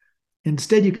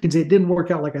 Instead, you can say it didn't work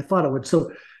out like I thought it would.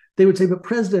 So they would say, but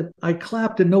President, I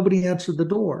clapped and nobody answered the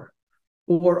door.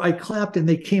 Or I clapped and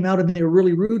they came out and they were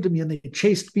really rude to me and they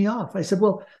chased me off. I said,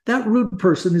 well, that rude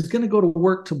person is going to go to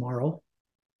work tomorrow,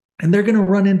 and they're going to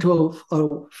run into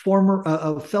a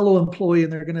fellow employee,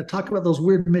 and they're going to talk about those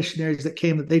weird missionaries that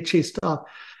came that they chased off.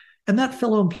 And that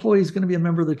fellow employee is going to be a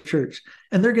member of the church,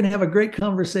 and they're going to have a great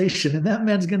conversation. And that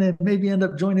man's going to maybe end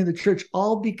up joining the church,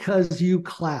 all because you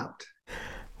clapped.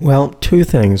 Well, two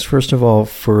things. First of all,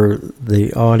 for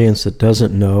the audience that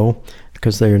doesn't know,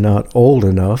 because they are not old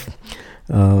enough,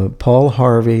 Paul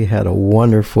Harvey had a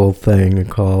wonderful thing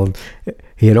called,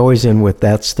 he'd always end with,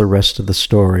 that's the rest of the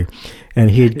story.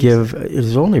 And he'd give, it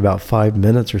was only about 5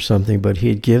 minutes or something, but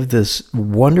he'd give this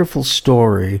wonderful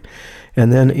story.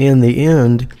 And then in the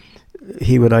end,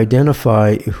 he would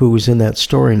identify who was in that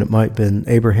story, and it might have been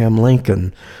Abraham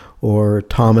Lincoln or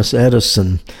Thomas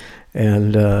Edison.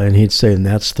 And he'd say, and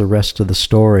that's the rest of the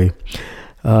story.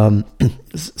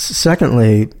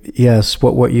 Secondly, yes,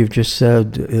 what you've just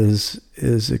said is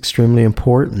extremely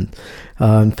important.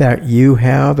 In fact, you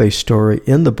have a story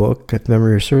in the book, if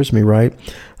memory serves me right,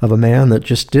 of a man that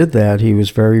just did that. He was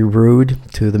very rude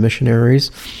to the missionaries,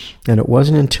 and it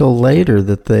wasn't until later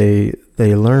that they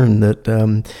learned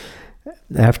that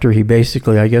after he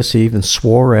basically, I guess he even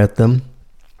swore at them,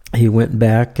 he went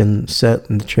back and sat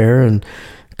in the chair and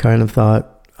kind of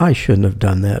thought, I shouldn't have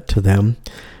done that to them.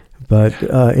 But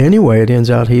anyway, it ends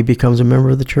out he becomes a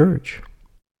member of the church.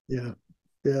 Yeah.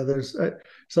 There's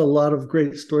a lot of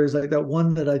great stories like that.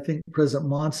 One that I think President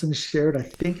Monson shared, I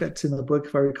think that's in the book,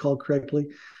 if I recall correctly,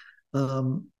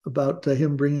 about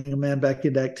him bringing a man back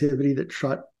into activity that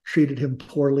treated him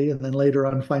poorly, and then later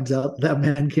on finds out that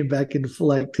man came back into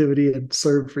full activity and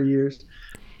served for years.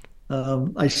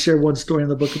 I share one story in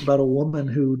the book about a woman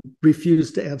who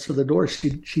refused to answer the door.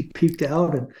 She peeked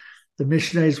out, and the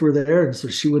missionaries were there, and so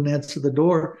she wouldn't answer the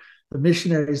door. The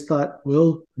missionaries thought,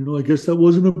 well, I guess that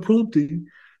wasn't a prompting.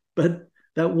 But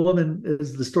that woman,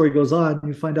 as the story goes on,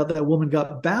 you find out that woman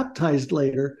got baptized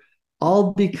later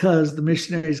all because the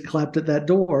missionaries clapped at that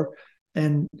door.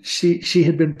 And she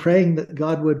had been praying that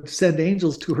God would send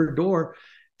angels to her door.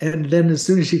 And then as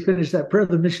soon as she finished that prayer,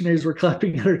 the missionaries were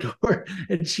clapping at her door,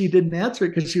 and she didn't answer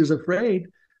it because she was afraid.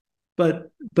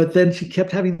 But then she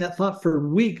kept having that thought for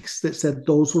weeks that said,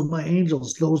 those were my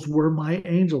angels. Those were my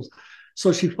angels.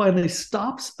 So she finally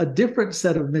stops a different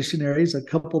set of missionaries a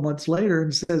couple months later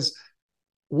and says,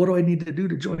 what do I need to do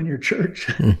to join your church?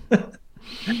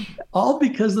 All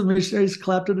because the missionaries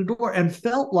clapped at the door and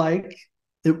felt like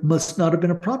it must not have been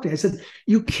a prompting. I said,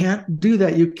 you can't do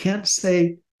that. You can't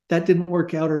say that didn't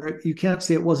work out, or you can't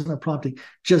say it wasn't a prompting.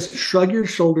 Just shrug your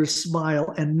shoulders,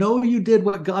 smile, and know you did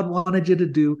what God wanted you to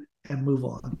do, and move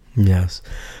on. Yes.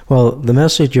 Well, the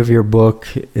message of your book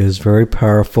is very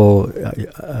powerful.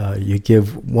 You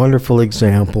give wonderful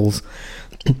examples.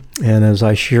 And as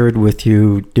I shared with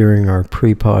you during our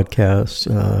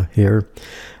pre-podcast here,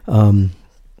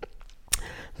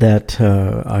 that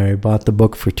I bought the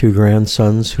book for 2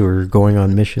 grandsons who are going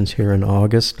on missions here in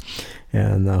August.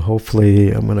 And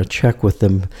hopefully I'm going to check with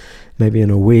them maybe in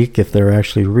a week if they're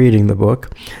actually reading the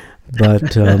book.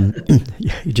 But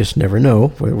you just never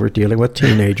know. We're dealing with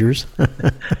teenagers.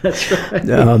 That's right.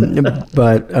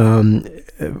 But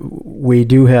we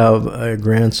do have a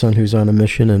grandson who's on a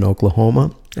mission in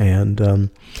Oklahoma, and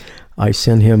I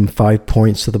send him 5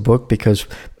 points of the book because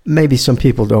maybe some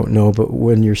people don't know, but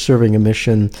when you're serving a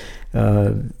mission,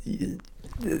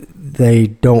 they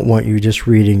don't want you just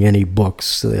reading any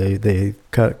books. They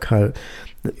cut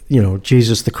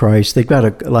Jesus the Christ. They've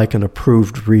got an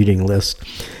approved reading list.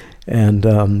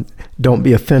 And don't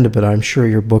be offended, but I'm sure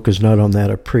your book is not on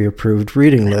that pre-approved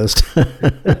reading list.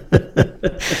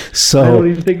 So I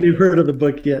don't even think they've heard of the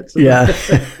book yet. So. Yeah.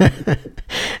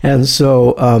 And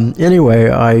so anyway,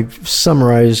 I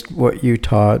summarized what you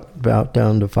taught about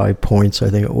down to 5 points, I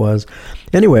think it was.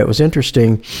 Anyway, it was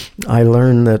interesting. I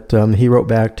learned that he wrote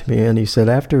back to me and he said,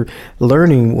 after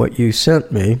learning what you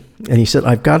sent me, and he said,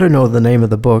 I've got to know the name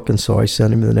of the book. And so I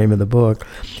sent him the name of the book.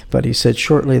 But he said,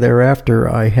 shortly thereafter,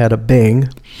 I had a Bing,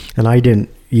 and I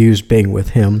didn't use Bing with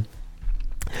him.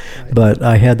 Right. But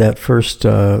I had that first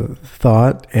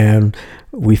thought, and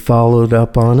we followed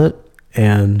up on it,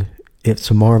 and it's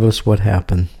marvelous what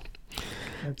happened.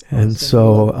 And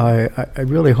so I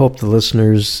really hope the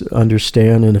listeners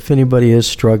understand, and if anybody is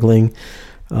struggling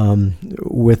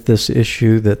with this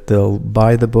issue, that they'll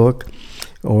buy the book,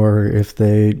 or if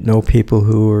they know people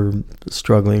who are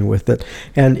struggling with it.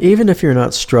 And even if you're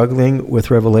not struggling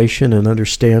with Revelation and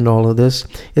understand all of this,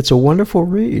 it's a wonderful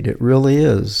read. It really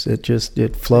is.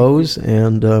 It flows,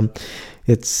 and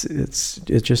it's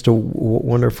just a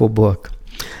wonderful book.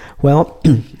 Well,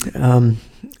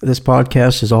 this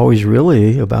podcast is always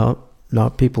really about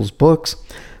not people's books,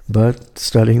 but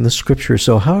studying the Scriptures.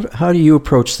 So how do you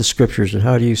approach the Scriptures, and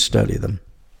how do you study them?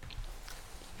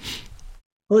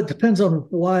 Well, it depends on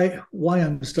why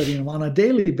I'm studying them. On a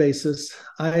daily basis,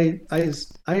 I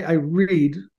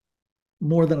read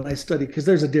more than I study, because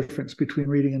there's a difference between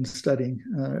reading and studying,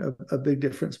 a big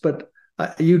difference. But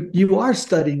you are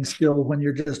studying still when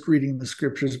you're just reading the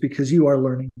Scriptures, because you are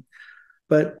learning.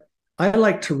 But I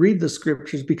like to read the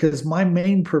Scriptures because my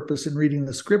main purpose in reading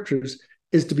the Scriptures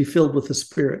is to be filled with the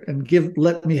Spirit, and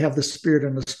let me have the Spirit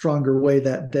in a stronger way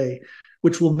that day,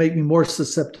 which will make me more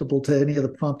susceptible to any of the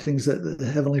promptings that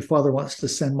the Heavenly Father wants to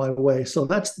send my way. So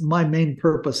that's my main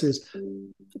purpose, is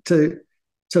to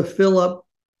fill up,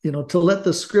 to let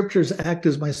the Scriptures act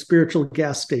as my spiritual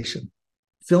gas station,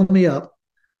 fill me up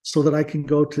so that I can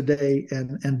go today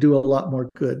and do a lot more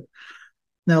good.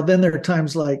 Now, then there are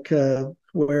times like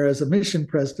where, as a mission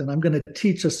president, I'm going to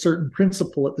teach a certain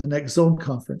principle at the next zone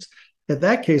conference. In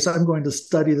that case, I'm going to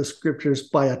study the Scriptures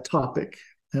by a topic.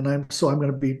 And I'm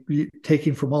going to be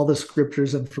taking from all the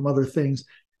Scriptures and from other things,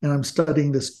 and I'm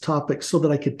studying this topic so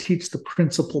that I could teach the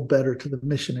principle better to the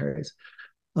missionaries.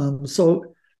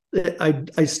 So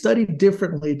I study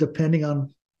differently depending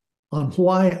on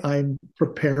why I'm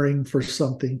preparing for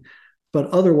something. But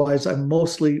otherwise,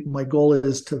 my goal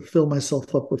is to fill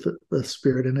myself up with the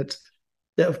Spirit. And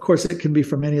of course, it can be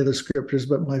from any of the Scriptures,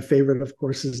 but my favorite, of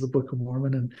course, is the Book of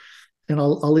Mormon. And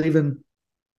I'll even,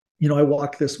 I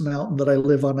walk this mountain that I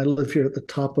live on. I live here at the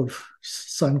top of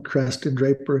Suncrest in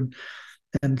Draper.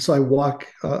 And so I walk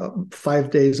 5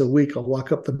 days a week. I'll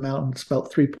walk up the mountain. It's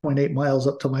about 3.8 miles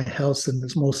up to my house, and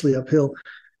it's mostly uphill.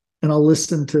 And I'll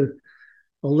listen to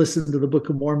the Book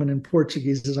of Mormon in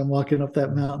Portuguese as I'm walking up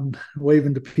that mountain,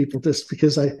 waving to people, just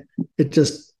because it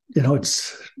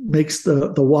makes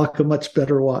the walk a much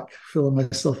better walk, filling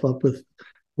myself up with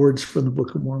words from the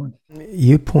Book of Mormon.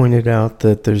 You pointed out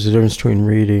that there's a difference between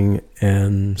reading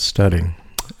and studying.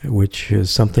 which is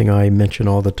something I mention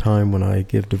all the time when I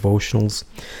give devotionals,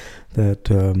 that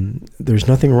there's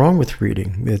nothing wrong with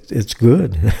reading. It's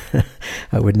good.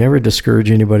 I would never discourage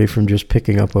anybody from just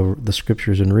picking up the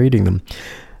scriptures and reading them.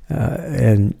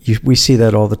 We see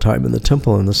that all the time in the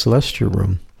temple, in the celestial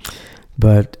room.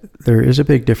 But there is a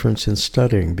big difference in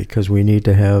studying, because we need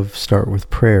to start with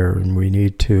prayer, and we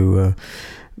need to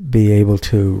be able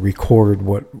to record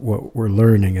what we're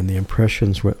learning and the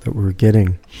impressions that we're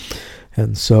getting.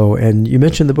 And you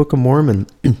mentioned the Book of Mormon.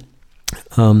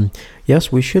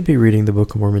 Yes, we should be reading the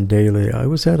Book of Mormon daily. I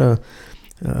was at a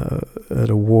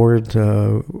ward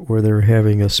where they were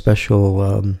having a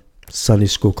special Sunday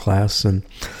school class, and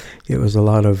it was a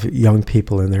lot of young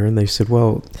people in there, and they said,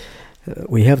 well,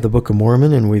 we have the Book of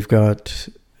Mormon, and we've got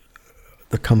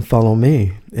the Come Follow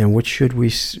Me, and which should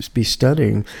we be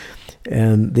studying?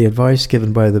 And the advice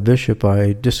given by the bishop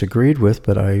I disagreed with,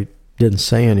 but I didn't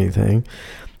say anything,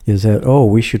 is that,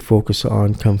 we should focus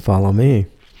on Come Follow Me.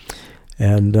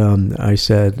 And I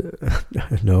said,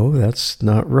 no, that's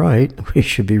not right. We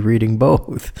should be reading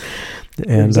both.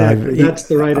 And exactly. That's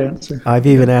the right answer. I've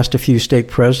even asked a few stake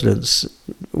presidents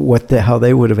how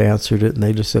they would have answered it, and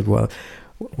they just said, well,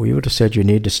 we would have said you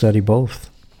need to study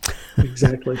both.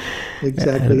 Exactly.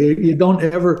 You don't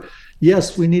ever,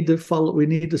 yes, we need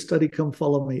to study Come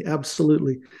Follow Me,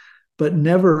 absolutely, but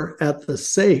never at the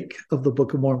sake of the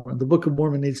Book of Mormon. The Book of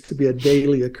Mormon needs to be a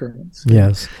daily occurrence.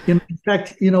 Yes. In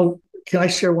fact, can I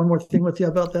share one more thing with you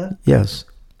about that? Yes.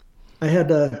 I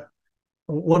had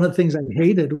one of the things I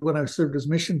hated when I served as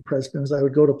mission president is I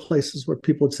would go to places where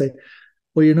people would say,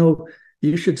 well,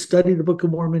 you should study the Book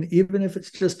of Mormon, even if it's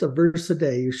just a verse a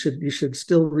day. You should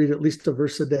still read at least a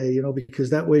verse a day, because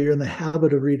that way you're in the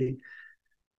habit of reading.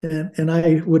 And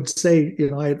I would say,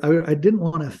 I didn't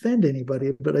want to offend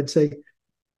anybody, but I'd say,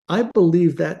 I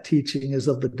believe that teaching is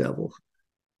of the devil.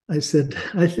 I said,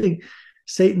 I think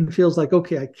Satan feels like,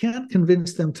 okay, I can't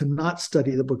convince them to not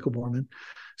study the Book of Mormon.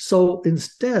 So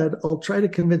instead, I'll try to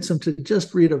convince them to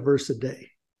just read a verse a day.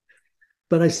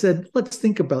 But I said, let's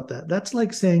think about that. That's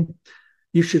like saying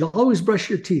you should always brush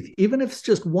your teeth, even if it's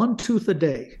just one tooth a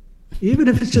day. Even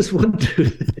if it's just one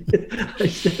tooth. I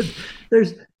said,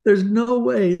 there's no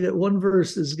way that one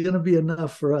verse is going to be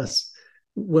enough for us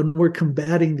when we're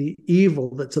combating the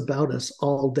evil that's about us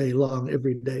all day long,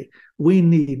 every day. We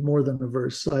need more than a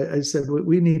verse. So I said,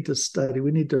 we need to study.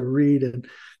 We need to read. And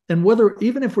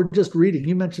even if we're just reading,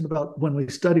 you mentioned about when we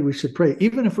study, we should pray.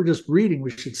 Even if we're just reading,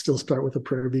 we should still start with a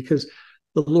prayer, because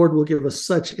the Lord will give us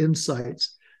such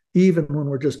insights, even when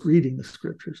we're just reading the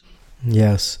scriptures.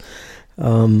 Yes.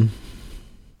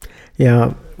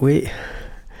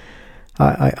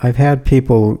 I've had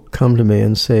people come to me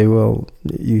and say, well,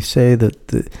 you say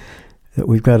that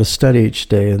we've got to study each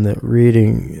day and that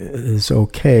reading is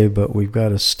okay, but we've got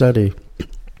to study.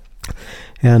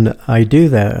 And I do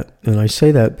that, and I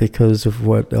say that because of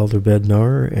what Elder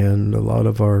Bednar and a lot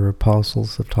of our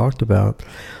apostles have talked about,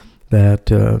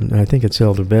 that I think it's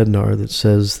Elder Bednar that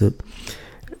says that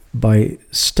by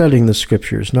studying the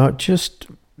scriptures, not just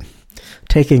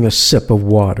taking a sip of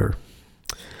water,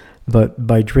 but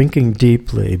by drinking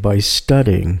deeply, by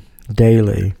studying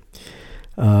daily,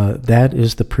 that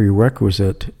is the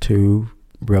prerequisite to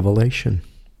revelation.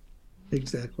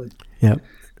 Exactly. Yeah,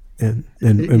 and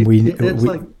we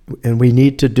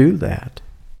need to do that.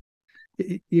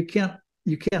 You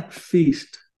can't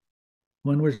feast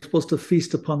when we're supposed to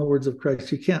feast upon the words of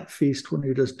Christ. You can't feast when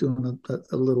you're just doing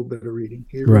a little bit of reading.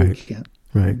 You really can't.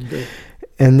 Right.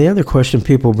 And the other question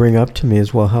people bring up to me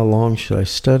is, well, how long should I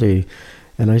study?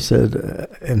 And I said,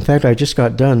 in fact, I just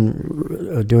got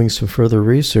done doing some further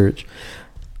research.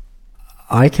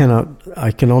 I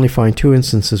can only find two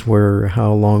instances where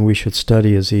how long we should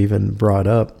study is even brought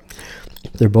up.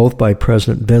 They're both by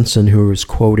President Benson, who was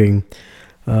quoting,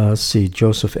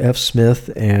 Joseph F. Smith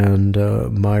and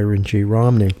Myron G.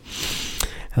 Romney.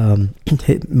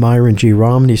 Myron G.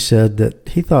 Romney said that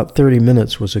he thought 30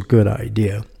 minutes was a good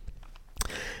idea.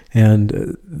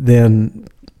 And then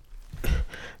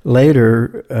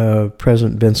later,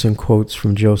 President Benson quotes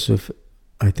from Joseph,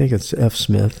 I think it's F.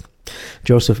 Smith.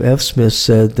 Joseph F. Smith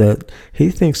said that he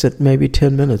thinks that maybe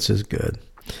 10 minutes is good.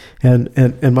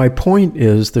 And my point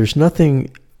is, there's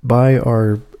nothing by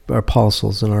our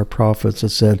apostles and our prophets that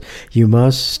said you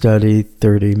must study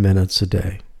 30 minutes a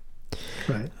day.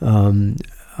 Right.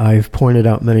 I've pointed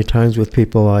out many times with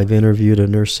people, I've interviewed a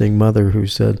nursing mother who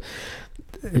said,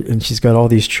 and she's got all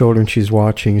these children she's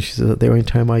watching, she said, the only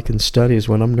time I can study is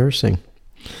when I'm nursing.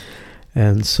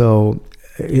 And so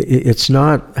it's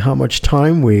not how much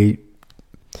time we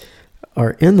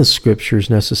are in the scriptures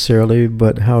necessarily,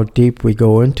 but how deep we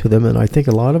go into them. And I think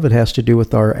a lot of it has to do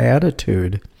with our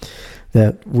attitude,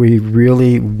 that we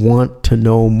really want to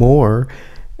know more.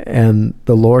 And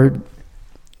the Lord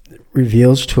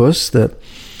reveals to us that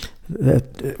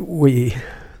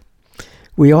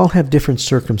we all have different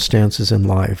circumstances in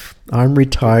life. I'm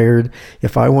retired.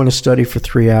 If I want to study for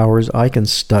 3 hours, I can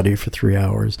study for 3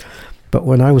 hours. But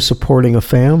when I was supporting a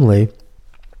family,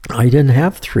 I didn't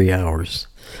have 3 hours.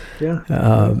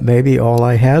 Yeah. Maybe all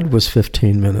I had was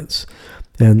 15 minutes.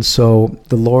 And so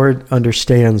the Lord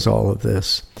understands all of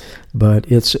this.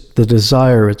 But it's the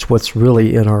desire, it's what's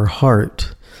really in our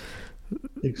heart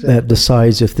that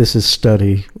decides if this is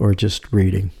study or just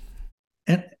reading.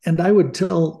 And I would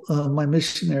tell my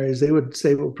missionaries, they would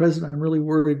say, well, President, I'm really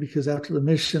worried because after the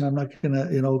mission, I'm not going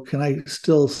to, can I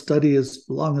still study as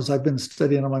long as I've been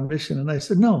studying on my mission? And I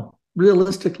said, no,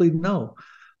 realistically, no.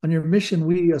 On your mission,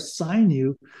 we assign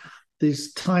you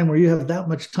this time where you have that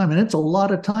much time. And it's a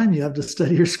lot of time you have to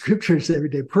study your scriptures every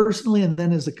day, personally, and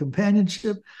then as a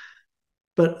companionship.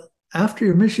 But after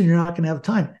your mission, you're not going to have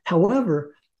time.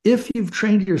 However, if you've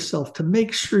trained yourself to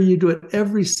make sure you do it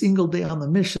every single day on the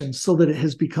mission so that it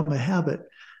has become a habit,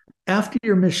 after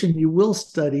your mission, you will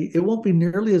study. It won't be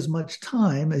nearly as much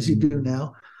time as you do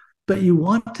now, but you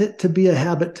want it to be a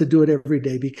habit to do it every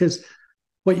day, because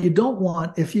what you don't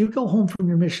want, if you go home from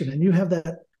your mission and you have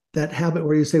that habit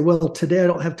where you say, well, today I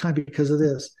don't have time because of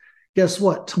this. Guess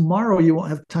what? Tomorrow you won't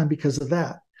have time because of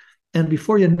that. And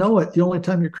before you know it, the only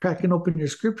time you're cracking open your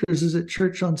scriptures is at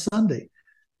church on Sunday.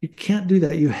 You can't do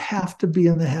that. You have to be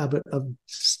in the habit of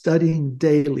studying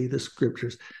daily the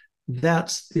scriptures.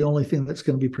 That's the only thing that's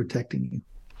going to be protecting you.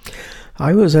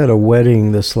 I was at a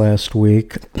wedding this last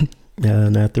week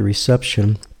and at the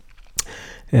reception.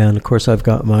 And of course, I've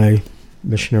got my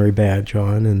missionary badge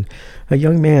on. And a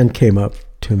young man came up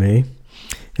to me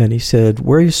and he said,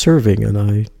 "Where are you serving?" And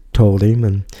I told him.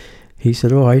 And he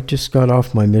said, "Oh, I just got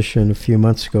off my mission a few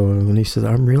months ago." And he said,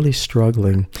 "I'm really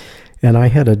struggling." And I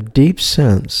had a deep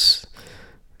sense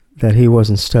that he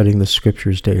wasn't studying the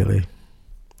scriptures daily.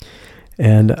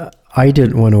 And I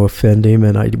didn't want to offend him,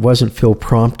 and I wasn't feel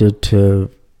prompted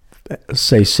to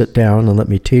say, "Sit down and let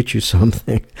me teach you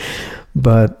something."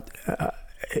 But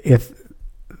if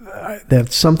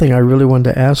that's something I really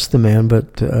wanted to ask the man,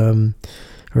 but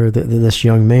this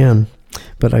young man,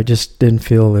 but I just didn't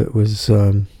feel it was,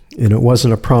 and it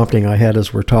wasn't a prompting I had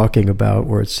as we're talking about,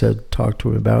 where it said, talk to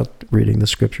him about reading the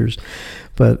scriptures.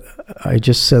 But I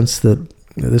just sensed that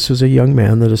this was a young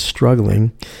man that is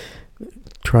struggling,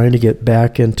 trying to get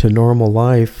back into normal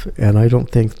life, and I don't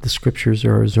think the scriptures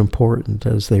are as important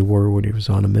as they were when he was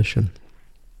on a mission.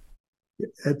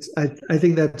 I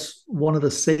think that's one of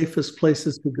the safest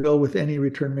places to go with any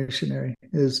return missionary.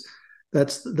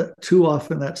 Too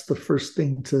often that's the first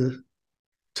thing to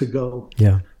go.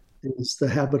 Yeah, is the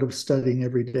habit of studying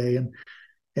every day,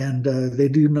 and they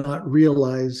do not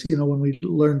realize, when we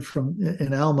learned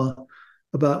in Alma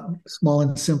about small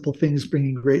and simple things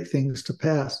bringing great things to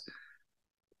pass.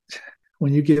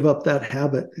 When you give up that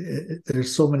habit,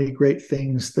 there's so many great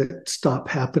things that stop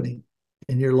happening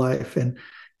in your life, and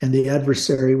the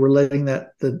adversary, we're letting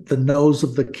the nose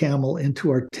of the camel into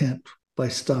our tent by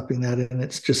stopping that, and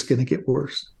it's just going to get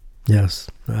worse. Yes,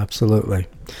 absolutely.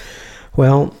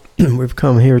 Well, we've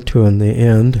come here to the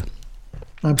end.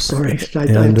 I'm sorry, I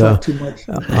talked too much.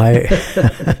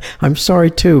 I'm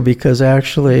sorry too, because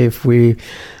actually, if we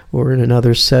were in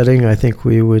another setting, I think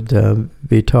we would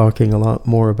be talking a lot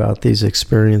more about these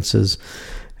experiences.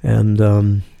 And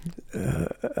I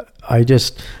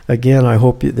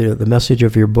hope the message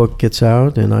of your book gets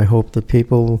out, and I hope that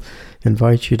people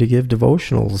invite you to give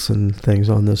devotionals and things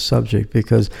on this subject,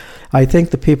 because I think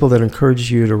the people that encourage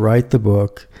you to write the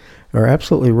book are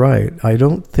absolutely right. I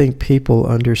don't think people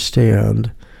understand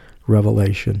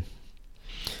Revelation.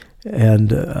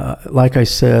 And like I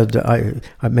said, I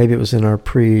maybe it was in our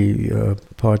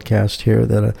pre-podcast here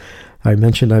that I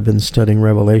mentioned I've been studying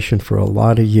Revelation for a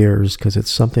lot of years because it's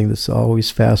something that's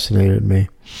always fascinated me.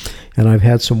 And I've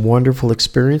had some wonderful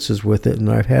experiences with it,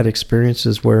 and I've had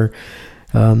experiences where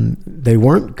they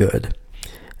weren't good.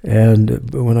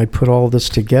 And when I put all this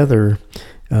together,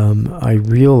 I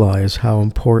realize how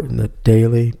important that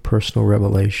daily personal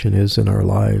revelation is in our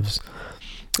lives.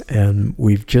 And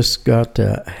we've just got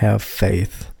to have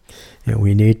faith, and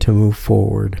we need to move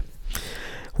forward.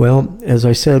 Well, as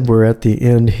I said, we're at the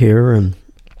end here, and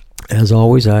as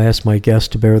always, I ask my guests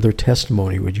to bear their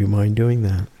testimony. Would you mind doing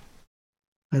that?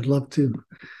 I'd love to.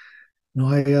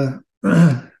 The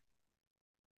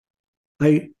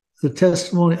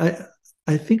testimony,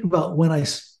 I think about when I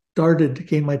started to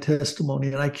gain my testimony,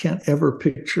 and I can't ever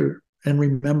picture and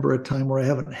remember a time where I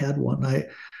haven't had one. I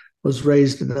was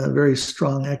raised in a very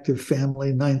strong, active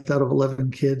family, 9th out of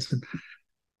 11 kids. And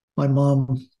my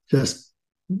mom just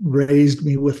raised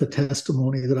me with a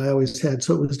testimony that I always had.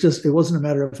 So it wasn't a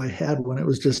matter of if I had one, it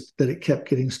was just that it kept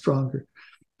getting stronger.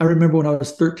 I remember when I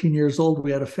was 13 years old,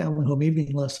 we had a family home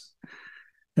evening lesson.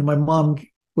 And my mom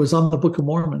was on the Book of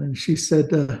Mormon, and she said,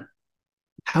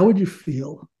 how would you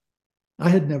feel? I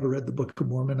had never read the Book of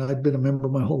Mormon. I'd been a member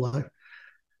my whole life.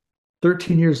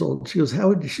 13 years old. She goes,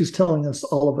 she's telling us,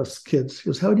 all of us kids, she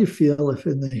goes, how would you feel if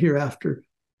in the hereafter,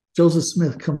 Joseph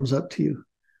Smith comes up to you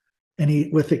and he,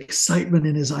 with excitement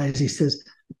in his eyes, he says,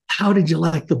 how did you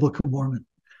like the Book of Mormon?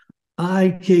 I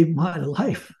gave my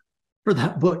life for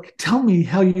that book. Tell me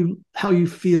how you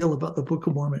feel about the Book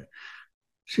of Mormon.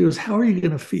 She goes, how are you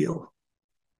going to feel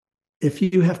if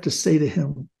you have to say to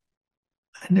him,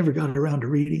 I never got around to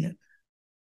reading it?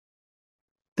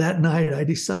 That night, I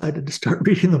decided to start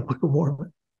reading the Book of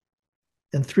Mormon.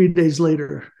 And 3 days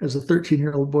later, as a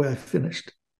 13-year-old boy, I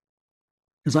finished.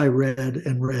 As I read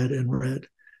and read and read.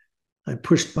 I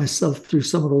pushed myself through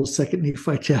some of those Second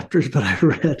Nephi chapters, but I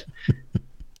read.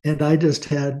 And I just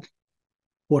had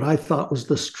what I thought was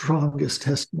the strongest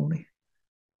testimony.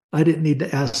 I didn't need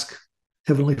to ask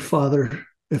Heavenly Father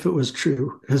if it was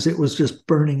true, because it was just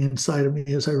burning inside of me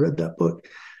as I read that book.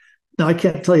 Now, I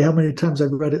can't tell you how many times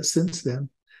I've read it since then.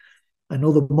 I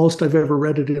know the most I've ever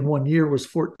read it in 1 year was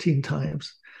 14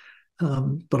 times.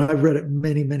 But I've read it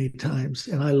many, many times.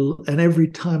 And every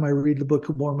time I read the Book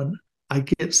of Mormon, I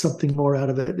get something more out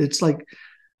of it. It's like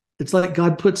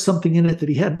God put something in it that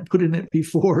he hadn't put in it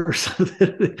before, so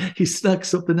that he snuck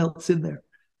something else in there.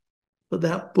 But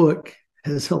that book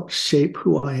has helped shape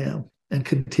who I am and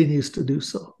continues to do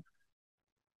so.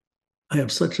 I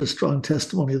have such a strong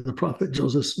testimony of the prophet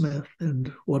Joseph Smith,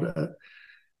 and what a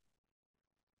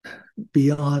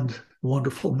beyond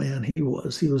wonderful man he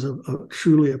was. He was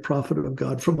truly a prophet of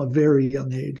God from a very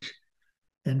young age,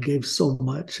 and gave so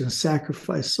much and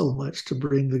sacrificed so much to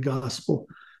bring the gospel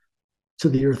to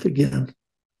the earth again.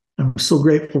 I'm so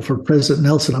grateful for President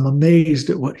Nelson. I'm amazed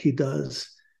at what he does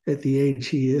at the age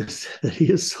he is, that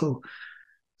he is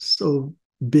so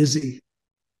busy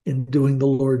in doing the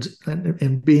Lord's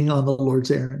and being on the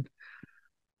Lord's errand.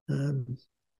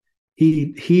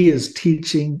 He is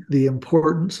teaching the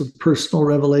importance of personal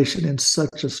revelation in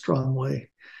such a strong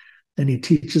way. And he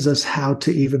teaches us how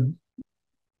to even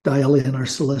dial in our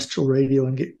celestial radio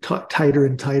and get tighter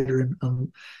and tighter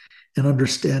in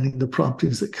understanding the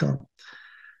promptings that come.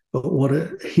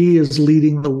 But he is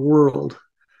leading the world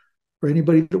for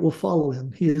anybody that will follow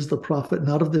him. He is the prophet,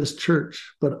 not of this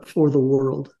church, but for the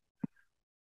world.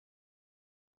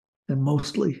 And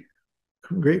mostly,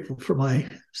 I'm grateful for my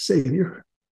Savior.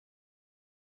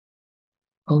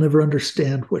 I'll never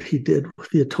understand what he did with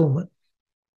the atonement.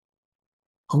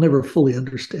 I'll never fully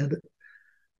understand it.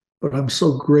 But I'm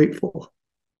so grateful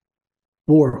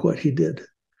for what he did.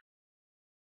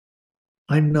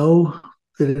 I know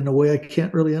that in a way I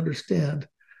can't really understand,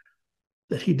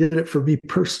 that he did it for me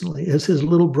personally as his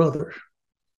little brother,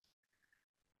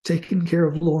 taking care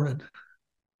of Lauren,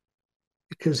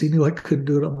 because he knew I couldn't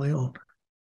do it on my own.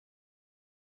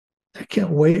 I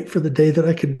can't wait for the day that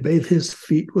I can bathe his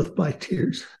feet with my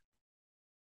tears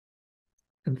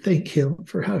and thank him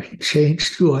for how he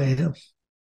changed who I am.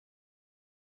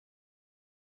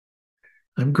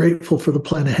 I'm grateful for the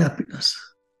plan of happiness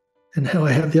and how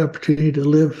I have the opportunity to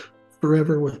live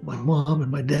forever with my mom and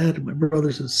my dad and my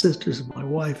brothers and sisters and my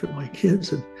wife and my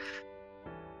kids. And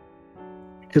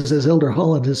because as Elder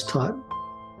Holland has taught,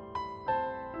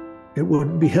 it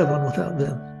wouldn't be heaven without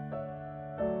them.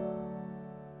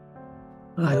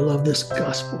 I love this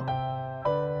gospel.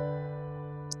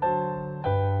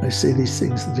 I say these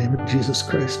things in the name of Jesus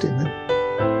Christ. Amen.